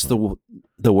 Once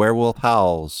the werewolf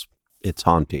howls, it's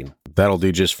haunting. That'll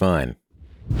do just fine.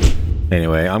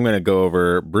 Anyway, I'm going to go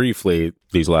over briefly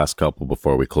these last couple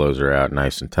before we close her out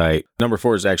nice and tight. Number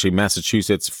 4 is actually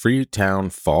Massachusetts Freetown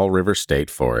Fall River State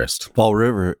Forest. Fall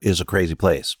River is a crazy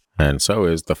place. And so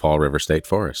is the Fall River State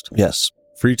Forest. Yes.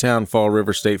 Freetown Fall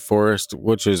River State Forest,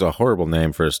 which is a horrible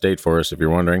name for a state forest if you're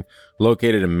wondering,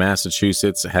 located in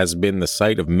Massachusetts, has been the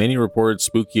site of many reported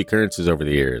spooky occurrences over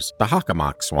the years. The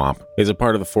Hockomock Swamp is a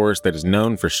part of the forest that is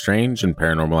known for strange and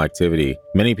paranormal activity.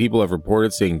 Many people have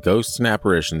reported seeing ghosts and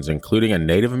apparitions, including a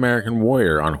Native American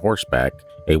warrior on horseback,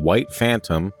 a white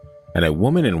phantom, and a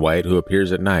woman in white who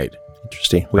appears at night.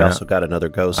 Interesting. We also got another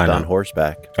ghost on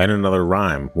horseback. And another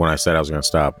rhyme when I said I was going to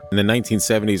stop. In the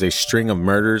 1970s, a string of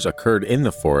murders occurred in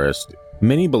the forest,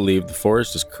 Many believe the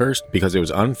forest is cursed because it was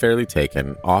unfairly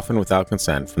taken, often without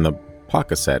consent, from the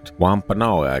Pocasset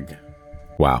Wampanoag.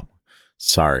 Wow.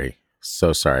 Sorry.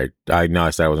 So sorry. I know I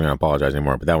said I wasn't going to apologize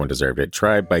anymore, but that one deserved it.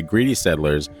 Tribe by greedy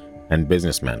settlers and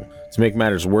businessmen. To make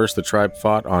matters worse, the tribe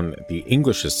fought on the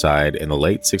English side in the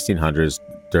late 1600s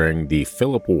during the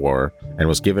Phillip War and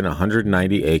was given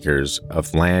 190 acres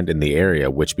of land in the area,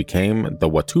 which became the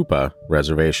Watupa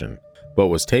Reservation, but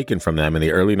was taken from them in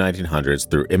the early 1900s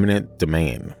through eminent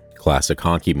domain. Classic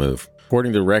honky move.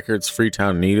 According to records,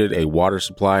 Freetown needed a water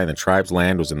supply and the tribe's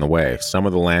land was in the way. Some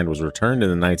of the land was returned in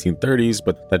the 1930s,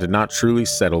 but that did not truly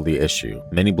settle the issue.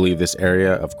 Many believe this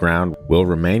area of ground will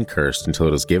remain cursed until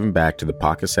it is given back to the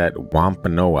Pocasset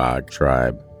Wampanoag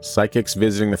tribe. Psychics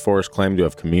visiting the forest claim to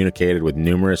have communicated with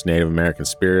numerous Native American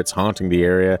spirits haunting the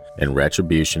area in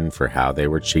retribution for how they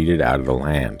were cheated out of the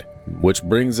land. Which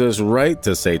brings us right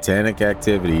to satanic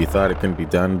activity. You thought it couldn't be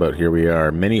done, but here we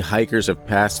are. Many hikers have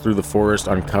passed through the forest,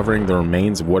 uncovering the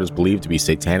remains of what is believed to be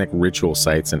satanic ritual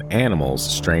sites and animals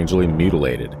strangely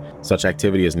mutilated. Such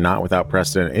activity is not without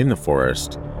precedent in the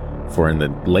forest, for in the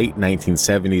late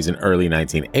 1970s and early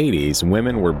 1980s,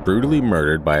 women were brutally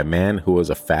murdered by a man who was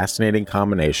a fascinating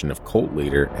combination of cult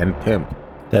leader and pimp.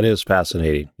 That is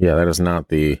fascinating. Yeah, that is not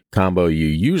the combo you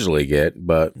usually get,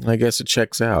 but I guess it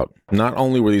checks out. Not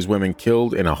only were these women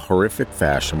killed in a horrific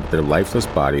fashion, but their lifeless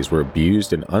bodies were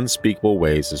abused in unspeakable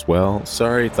ways as well.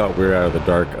 Sorry, thought we were out of the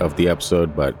dark of the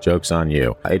episode, but joke's on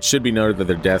you. It should be noted that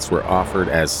their deaths were offered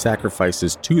as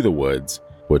sacrifices to the woods,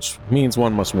 which means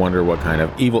one must wonder what kind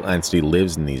of evil entity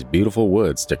lives in these beautiful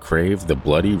woods to crave the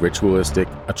bloody ritualistic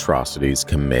atrocities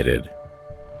committed.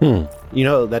 You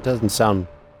know, that doesn't sound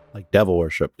like devil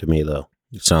worship to me, though.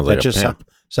 It sounds like a pimp.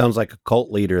 Sounds like a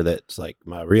cult leader that's like,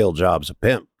 my real job's a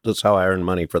pimp. That's how I earn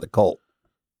money for the cult.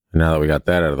 Now that we got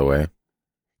that out of the way,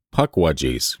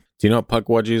 puckwudgies. Do you know what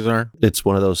puckwudgies are? It's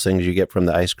one of those things you get from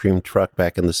the ice cream truck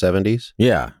back in the 70s.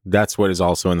 Yeah, that's what is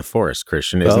also in the forest,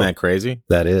 Christian. Isn't that crazy?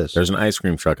 That is. There's an ice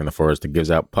cream truck in the forest that gives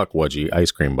out puckwudgie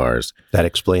ice cream bars. That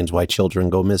explains why children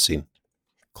go missing.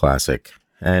 Classic.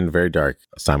 And very dark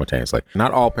simultaneously.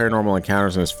 Not all paranormal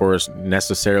encounters in this forest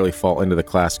necessarily fall into the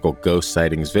classical ghost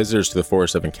sightings. Visitors to the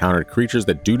forest have encountered creatures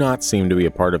that do not seem to be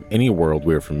a part of any world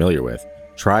we are familiar with.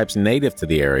 Tribes native to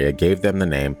the area gave them the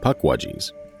name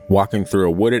puckwudgies. Walking through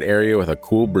a wooded area with a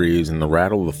cool breeze and the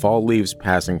rattle of the fall leaves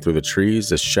passing through the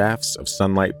trees as shafts of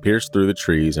sunlight pierce through the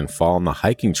trees and fall on the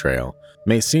hiking trail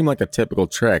may seem like a typical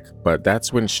trek, but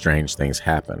that's when strange things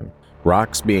happen.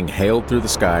 Rocks being hailed through the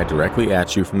sky directly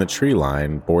at you from the tree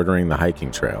line bordering the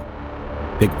hiking trail.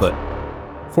 Bigfoot.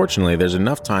 Fortunately, there's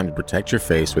enough time to protect your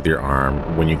face with your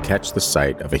arm when you catch the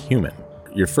sight of a human.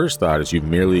 Your first thought is you've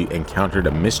merely encountered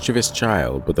a mischievous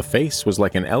child, but the face was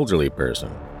like an elderly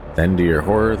person. Then, to your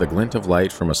horror, the glint of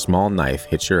light from a small knife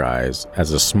hits your eyes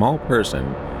as a small person,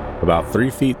 about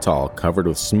 3 feet tall, covered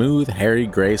with smooth, hairy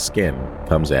gray skin,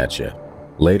 comes at you.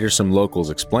 Later, some locals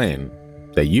explain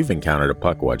that you've encountered a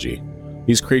puckwudgie.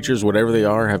 These creatures, whatever they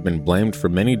are, have been blamed for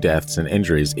many deaths and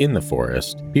injuries in the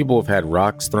forest. People have had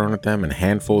rocks thrown at them and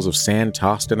handfuls of sand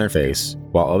tossed in their face,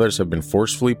 while others have been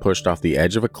forcefully pushed off the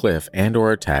edge of a cliff and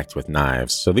or attacked with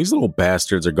knives. So these little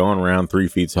bastards are going around 3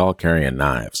 feet tall carrying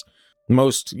knives.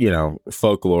 Most,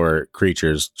 folklore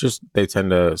creatures, they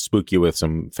tend to spook you with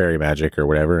some fairy magic or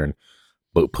whatever, and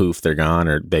poof, they're gone,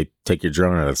 or they take your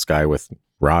drone out of the sky with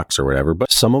rocks or whatever.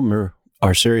 But some of them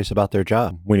are serious about their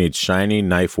job. We need shiny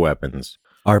knife weapons.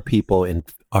 Our people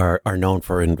are known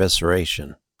for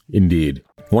evisceration. Indeed.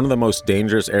 One of the most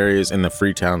dangerous areas in the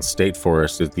Freetown State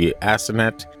Forest is the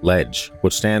Assinet Ledge,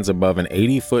 which stands above an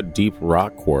 80-foot deep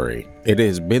rock quarry. It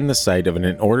has been the site of an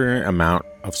inordinate amount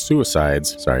of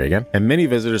suicides, and many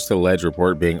visitors to the ledge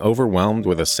report being overwhelmed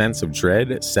with a sense of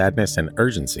dread, sadness, and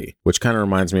urgency, which kind of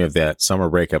reminds me of that summer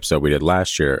break episode we did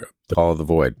last year, The Call of the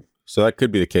Void. So that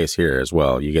could be the case here as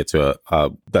well. You get to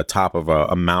the top of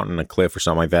a mountain, a cliff or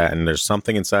something like that, and there's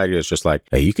something inside you that's just like,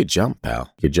 hey, you could jump,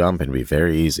 pal. You could jump and be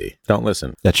very easy. Don't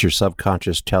listen. That's your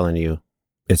subconscious telling you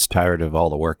it's tired of all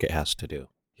the work it has to do.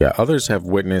 Yeah, others have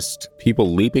witnessed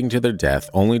people leaping to their death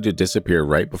only to disappear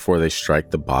right before they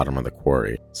strike the bottom of the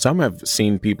quarry. Some have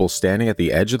seen people standing at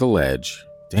the edge of the ledge.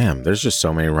 Damn, there's just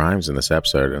so many rhymes in this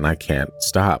episode, and I can't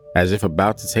stop. As if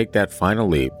about to take that final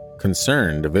leap.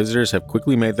 Concerned, visitors have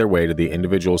quickly made their way to the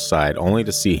individual's side only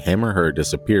to see him or her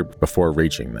disappear before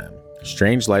reaching them.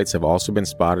 Strange lights have also been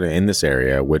spotted in this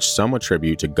area, which some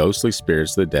attribute to ghostly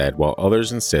spirits of the dead, while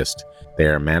others insist they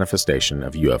are a manifestation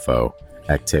of UFO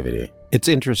activity. It's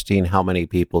interesting how many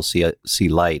people see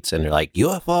lights and they're like,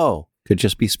 UFO! Could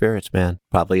just be spirits, man.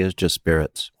 Probably is just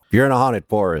spirits. If you're in a haunted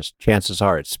forest, chances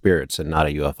are it's spirits and not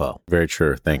a UFO. Very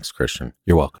true. Thanks, Christian.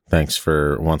 You're welcome. Thanks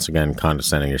for, once again,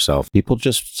 condescending yourself. People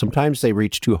just, sometimes they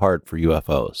reach too hard for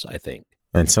UFOs, I think.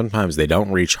 And sometimes they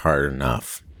don't reach hard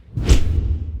enough.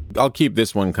 I'll keep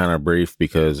this one kind of brief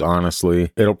because,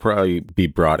 honestly, it'll probably be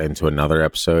brought into another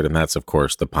episode, and that's, of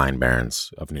course, the Pine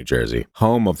Barrens of New Jersey,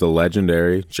 home of the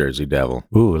legendary Jersey Devil.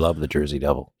 Ooh, love the Jersey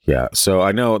Devil. Yeah, so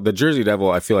I know the Jersey Devil,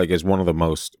 I feel like, is one of the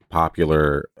most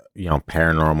popular,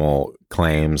 paranormal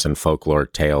claims and folklore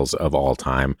tales of all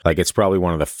time. Like, it's probably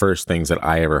one of the first things that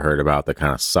I ever heard about that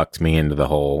kind of sucked me into the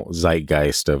whole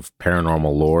zeitgeist of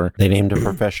paranormal lore. They named a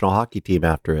professional hockey team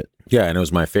after it. Yeah, and it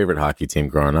was my favorite hockey team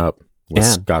growing up. With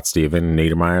Scott Steven,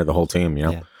 Niedermeyer, the whole team,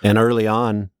 Yeah. And early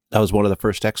on, that was one of the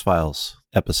first X-Files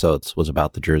episodes was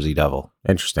about the Jersey Devil.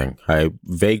 Interesting. I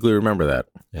vaguely remember that.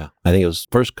 Yeah. I think it was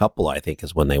first couple,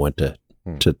 is when they went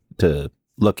to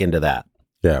look into that.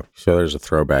 Yeah. So there's a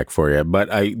throwback for you. But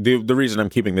the reason I'm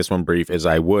keeping this one brief is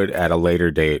I would, at a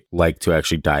later date, like to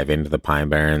actually dive into the Pine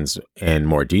Barrens in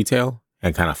more detail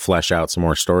and kind of flesh out some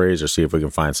more stories or see if we can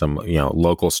find some,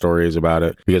 local stories about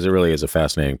it, because it really is a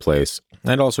fascinating place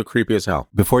and also creepy as hell.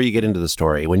 Before you get into the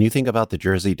story, when you think about the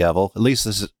Jersey Devil, at least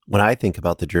this is when I think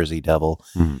about the Jersey Devil,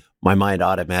 my mind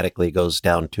automatically goes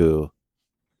to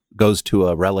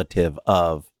a relative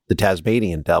of the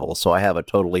Tasmanian Devil. So I have a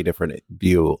totally different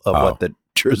view of what the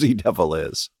Jersey Devil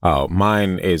is. Oh,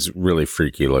 mine is really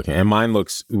freaky looking. And mine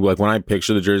looks like, when I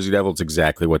picture the Jersey Devil, it's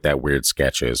exactly what that weird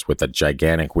sketch is, with the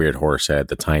gigantic weird horse head,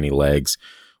 the tiny legs,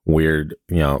 weird,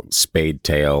 spade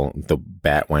tail, the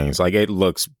bat wings. Like, it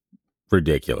looks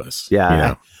ridiculous.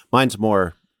 Yeah. Mine's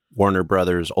more Warner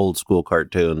Brothers old school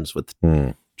cartoons with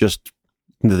just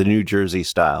the New Jersey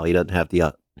style. He doesn't have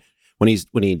the when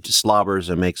he slobbers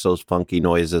and makes those funky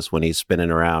noises when he's spinning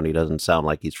around, he doesn't sound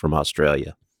like he's from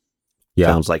Australia. Yeah.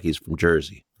 Sounds like he's from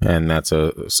Jersey. And that's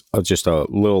just a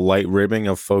little light ribbing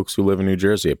of folks who live in New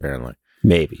Jersey, apparently.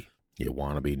 Maybe. You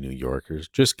want to be New Yorkers?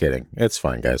 Just kidding. It's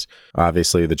fine, guys.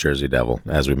 Obviously, the Jersey Devil,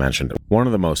 as we mentioned. One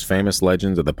of the most famous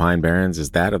legends of the Pine Barrens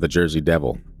is that of the Jersey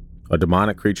Devil, a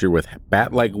demonic creature with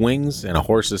bat-like wings and a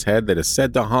horse's head that is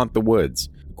said to haunt the woods.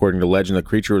 According to legend, the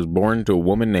creature was born to a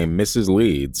woman named Mrs.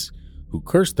 Leeds, who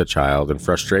cursed the child in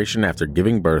frustration after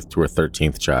giving birth to her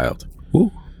 13th child. Ooh.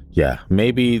 Yeah,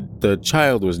 maybe the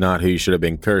child was not who you should have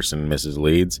been cursing, Mrs.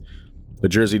 Leeds. The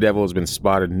Jersey Devil has been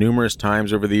spotted numerous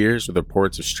times over the years with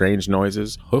reports of strange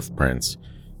noises, hoof prints,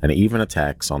 and even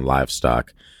attacks on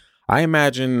livestock. I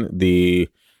imagine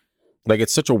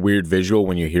it's such a weird visual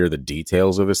when you hear the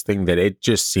details of this thing that it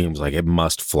just seems like it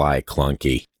must fly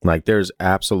clunky. Like, there's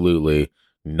absolutely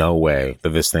no way that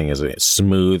this thing is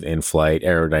smooth in flight,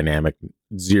 aerodynamic,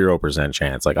 0%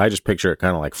 chance. Like, I just picture it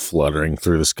kind of like fluttering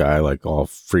through the sky, like all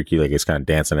freaky, like it's kind of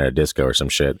dancing at a disco or some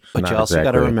shit. But you also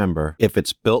got to remember, if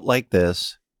it's built like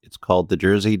this, it's called the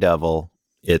Jersey Devil.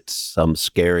 It's some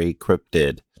scary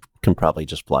cryptid. Can probably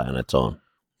just fly on its own.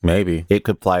 Maybe. It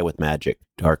could fly with magic,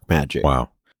 dark magic. Wow.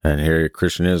 And here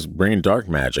Christian is bringing dark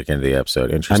magic into the episode.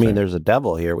 Interesting. I mean, there's a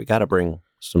devil here. We got to bring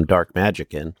some dark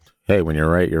magic in. Hey, when you're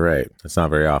right, you're right. It's not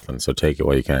very often, so take it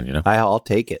while you can, I'll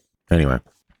take it. Anyway,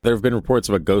 there have been reports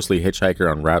of a ghostly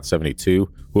hitchhiker on Route 72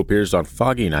 who appears on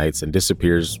foggy nights and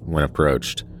disappears when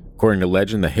approached. According to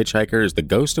legend, the hitchhiker is the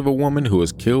ghost of a woman who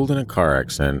was killed in a car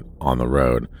accident on the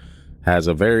road. Has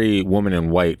a very woman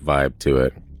in white vibe to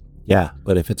it. Yeah,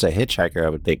 but if it's a hitchhiker, I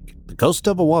would think the ghost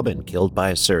of a woman killed by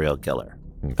a serial killer.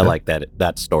 Okay. I like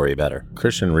that story better.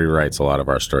 Christian rewrites a lot of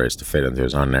our stories to fit into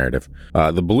his own narrative.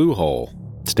 The Blue Hole.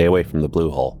 Stay away from the Blue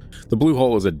Hole. The Blue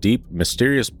Hole is a deep,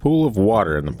 mysterious pool of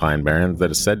water in the Pine Barrens that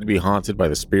is said to be haunted by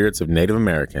the spirits of Native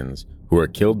Americans who were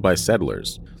killed by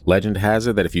settlers. Legend has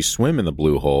it that if you swim in the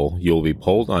Blue Hole, you will be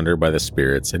pulled under by the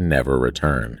spirits and never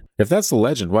return. If that's the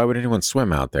legend, why would anyone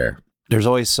swim out there? There's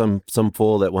always some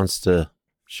fool that wants to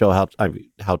show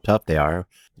how tough they are.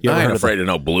 I ain't afraid of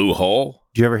no Blue Hole.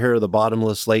 Do you ever hear of the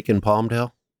bottomless lake in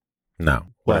Palmdale? No.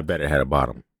 Well, I bet it had a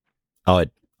bottom. Oh,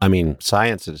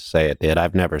 science would say it did.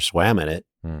 I've never swam in it.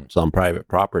 It's on private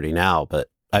property now, but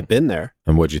I've been there.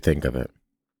 And what'd you think of it?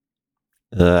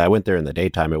 I went there in the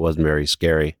daytime. It wasn't very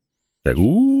scary. Like,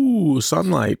 ooh,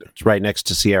 sunlight. It's right next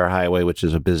to Sierra Highway, which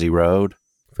is a busy road.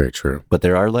 Very true. But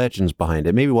there are legends behind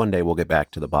it. Maybe one day we'll get back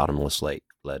to the bottomless lake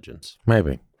legends.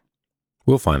 Maybe.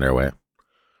 We'll find our way.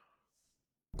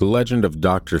 The legend of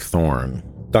Dr. Thorne.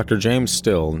 Dr. James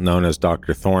Still, known as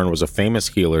Dr. Thorne, was a famous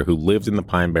healer who lived in the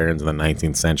Pine Barrens in the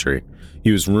 19th century.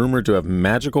 He was rumored to have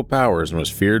magical powers and was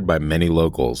feared by many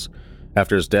locals.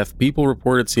 After his death, people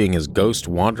reported seeing his ghost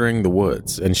wandering the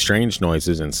woods, and strange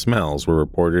noises and smells were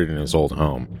reported in his old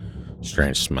home.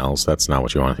 Strange smells, that's not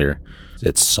what you want to hear.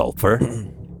 It's sulfur.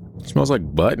 It smells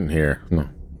like butt in here.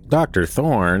 Dr.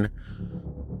 Thorne.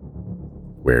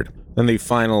 Weird. Then the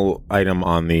final item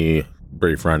on the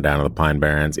brief rundown of the Pine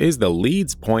Barrens is the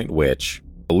Leeds Point Witch.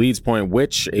 The Leeds Point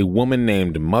Witch, a woman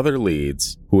named Mother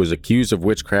Leeds, who was accused of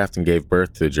witchcraft and gave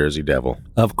birth to the Jersey Devil.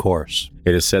 Of course.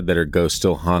 It is said that her ghost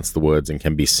still haunts the woods and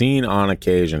can be seen on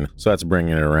occasion, so that's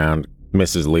bringing it around.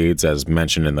 Mrs. Leeds, as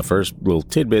mentioned in the first little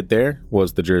tidbit there,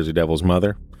 was the Jersey Devil's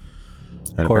mother.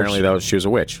 And apparently she was a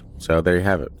witch. So there you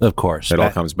have it. Of course. It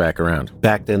all comes back around.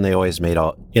 Back then, they always made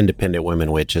all independent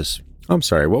women witches. I'm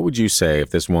sorry, what would you say if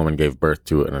this woman gave birth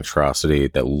to an atrocity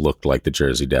that looked like the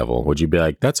Jersey Devil? Would you be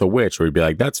like, that's a witch? Or would you be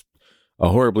like, that's a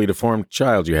horribly deformed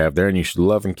child you have there and you should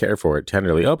love and care for it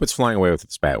tenderly? Oh, it's flying away with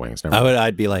its bat wings.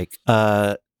 I'd be like,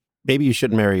 maybe you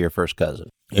shouldn't marry your first cousin.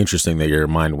 Interesting that your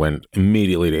mind went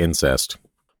immediately to incest.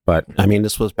 But I mean,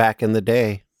 this was back in the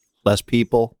day. Less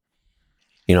people.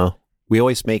 You know, we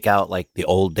always make out like the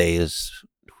old days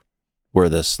were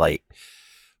this like...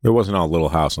 It wasn't all Little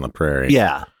House on the Prairie.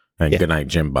 Yeah. And Goodnight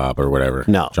Jim Bob or whatever.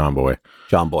 No. John Boy.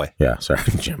 Yeah, sorry.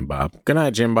 Jim Bob.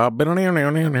 Goodnight Jim Bob.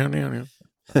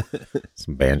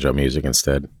 Some banjo music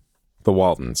instead. The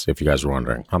Waltons, if you guys were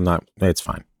wondering. It's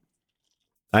fine.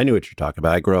 I knew what you're talking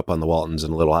about. I grew up on the Waltons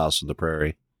in Little House on the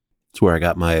Prairie. It's where I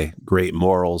got my great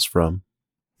morals from.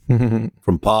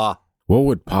 From Pa. What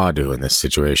would Pa do in this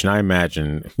situation? I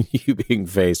imagine you being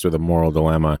faced with a moral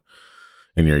dilemma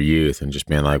in your youth and just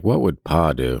being like, what would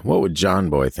Pa do? What would John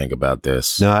Boy think about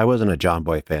this? No, I wasn't a John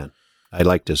Boy fan. I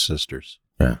liked his sisters.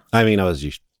 Yeah. I mean, I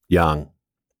was young,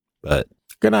 but...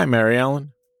 Good night, Mary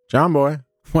Ellen. John Boy,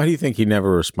 why do you think he never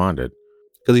responded?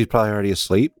 Because he's probably already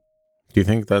asleep. Do you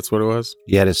think that's what it was?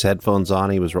 He had his headphones on.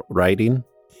 He was writing.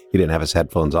 He didn't have his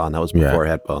headphones on. That was before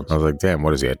headphones. I was like, damn,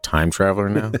 what is he, a time traveler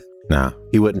now? Nah.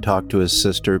 He wouldn't talk to his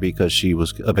sister because she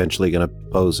was eventually going to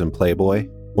pose in Playboy.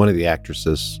 One of the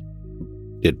actresses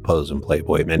did pose in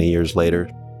Playboy many years later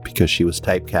because she was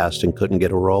typecast and couldn't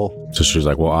get a role. So she was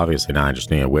like, well, obviously now I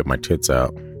just need to whip my tits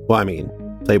out. Well, I mean,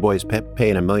 Playboy's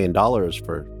paying $1 million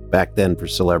for back then for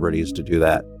celebrities to do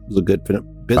that. It was a good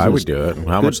business. I would do it.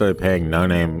 How much are they paying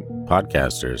no-name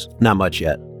podcasters? Not much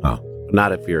yet. Oh.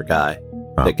 Not if you're a guy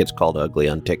that gets called ugly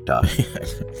on TikTok.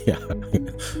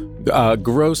 Yeah.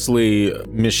 Grossly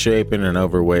misshapen and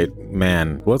overweight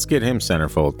man. Let's get him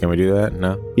centerfold. Can we do that?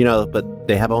 No? You know, but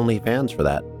they have OnlyFans for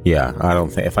that. Yeah, I don't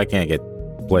think... If I can't get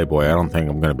Playboy, I don't think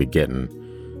I'm going to be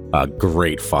getting a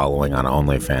great following on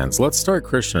OnlyFans. Let's start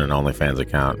Christian an OnlyFans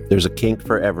account. There's a kink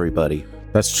for everybody.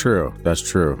 That's true.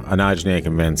 And I just need to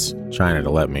convince China to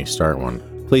let me start one.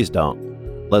 Please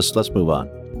don't. Let's move on.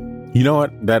 You know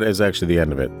what? That is actually the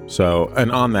end of it. So,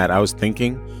 and on that, I was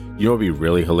thinking, you know what would be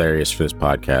really hilarious for this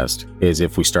podcast is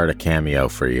if we start a Cameo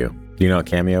for you. Do you know what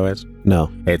Cameo is?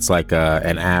 No. It's like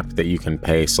an app that you can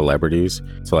pay celebrities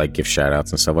to like give shout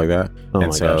outs and stuff like that. Oh and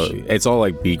my so gosh. it's all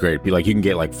like be great. Be like, you can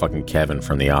get like fucking Kevin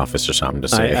from The Office or something to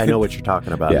say. I know what you're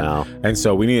talking about now. And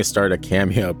so we need to start a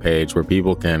Cameo page where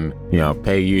people can,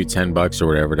 pay you $10 or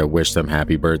whatever to wish them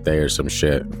happy birthday or some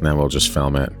shit. And then we'll just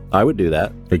film it. I would do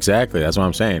that. Exactly. That's what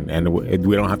I'm saying. And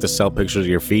we don't have to sell pictures of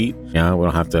your feet. We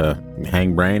don't have to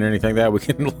hang brain or anything like that. We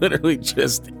can literally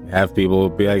just have people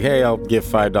be like, hey, I'll give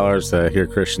 $5 to hear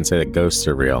Christian say that ghosts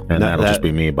are real. And that'll just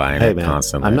be me buying it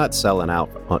constantly. I'm not selling out.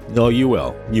 No, you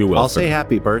will. You will. I'll say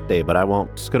happy birthday, but I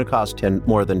won't. It's going to cost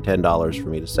more than $10 for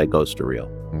me to say ghosts are real.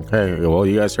 Okay, well,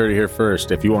 you guys heard it here first.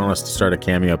 If you want us to start a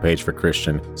Cameo page for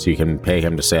Christian so you can pay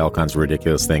him to say all kinds of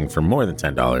ridiculous things for more than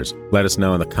 $10, let us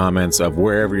know in the comments of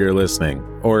wherever you're listening.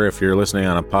 Or if you're listening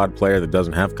on a pod player that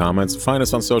doesn't have comments, find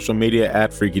us on social media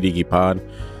at Freaky Deaky Pod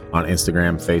on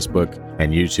Instagram, Facebook,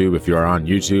 and YouTube. If you are on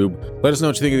YouTube, let us know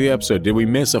what you think of the episode. Did we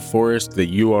miss a forest that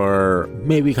you are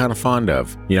maybe kind of fond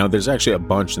of? There's actually a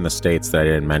bunch in the States that I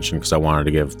didn't mention because I wanted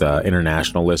to give the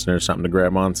international listeners something to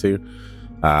grab onto.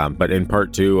 But in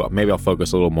part 2, maybe I'll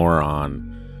focus a little more on,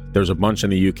 there's a bunch in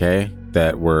the UK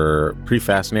that were pretty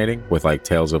fascinating with like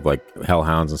tales of like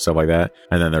hellhounds and stuff like that.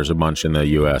 And then there's a bunch in the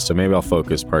US. So maybe I'll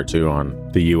focus part 2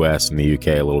 on the US and the UK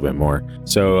a little bit more.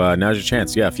 So now's your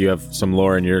chance. Yeah, if you have some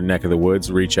lore in your neck of the woods,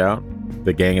 reach out,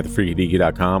 the gang at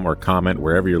thefreakydeaky.com, or comment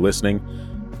wherever you're listening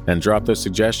and drop those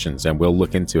suggestions and we'll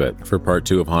look into it for part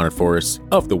 2 of Haunted Forests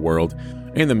of the World.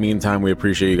 In the meantime, we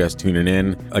appreciate you guys tuning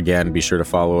in. Again, be sure to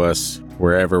follow us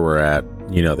wherever we're at.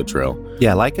 You know the drill.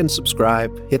 Yeah, like and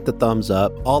subscribe, hit the thumbs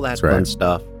up, all that fun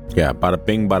stuff. Yeah, bada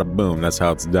bing, bada boom. That's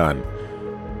how it's done.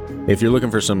 If you're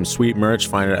looking for some sweet merch,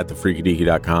 find it at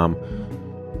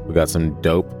thefreakydeaky.com. We got some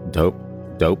dope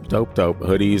Dope.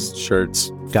 Hoodies, shirts,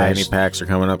 Guys. fanny packs are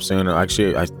coming up soon.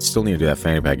 Actually, I still need to do that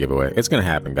fanny pack giveaway. It's going to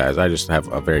happen, guys. I just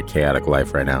have a very chaotic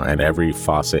life right now, and every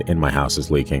faucet in my house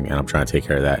is leaking, and I'm trying to take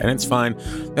care of that. And it's fine.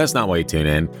 That's not why you tune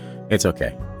in. It's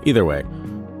okay. Either way,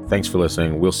 thanks for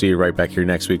listening. We'll see you right back here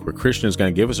next week, where Christian is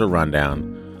going to give us a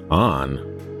rundown on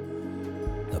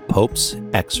The Pope's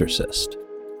Exorcist.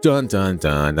 Dun, dun,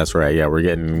 dun. That's right. Yeah, we're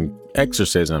getting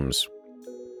exorcisms,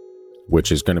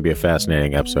 which is going to be a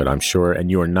fascinating episode, I'm sure,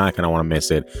 and you are not going to want to miss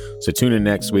it. So tune in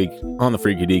next week on the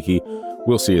Freaky Deaky.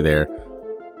 We'll see you there.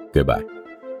 Goodbye.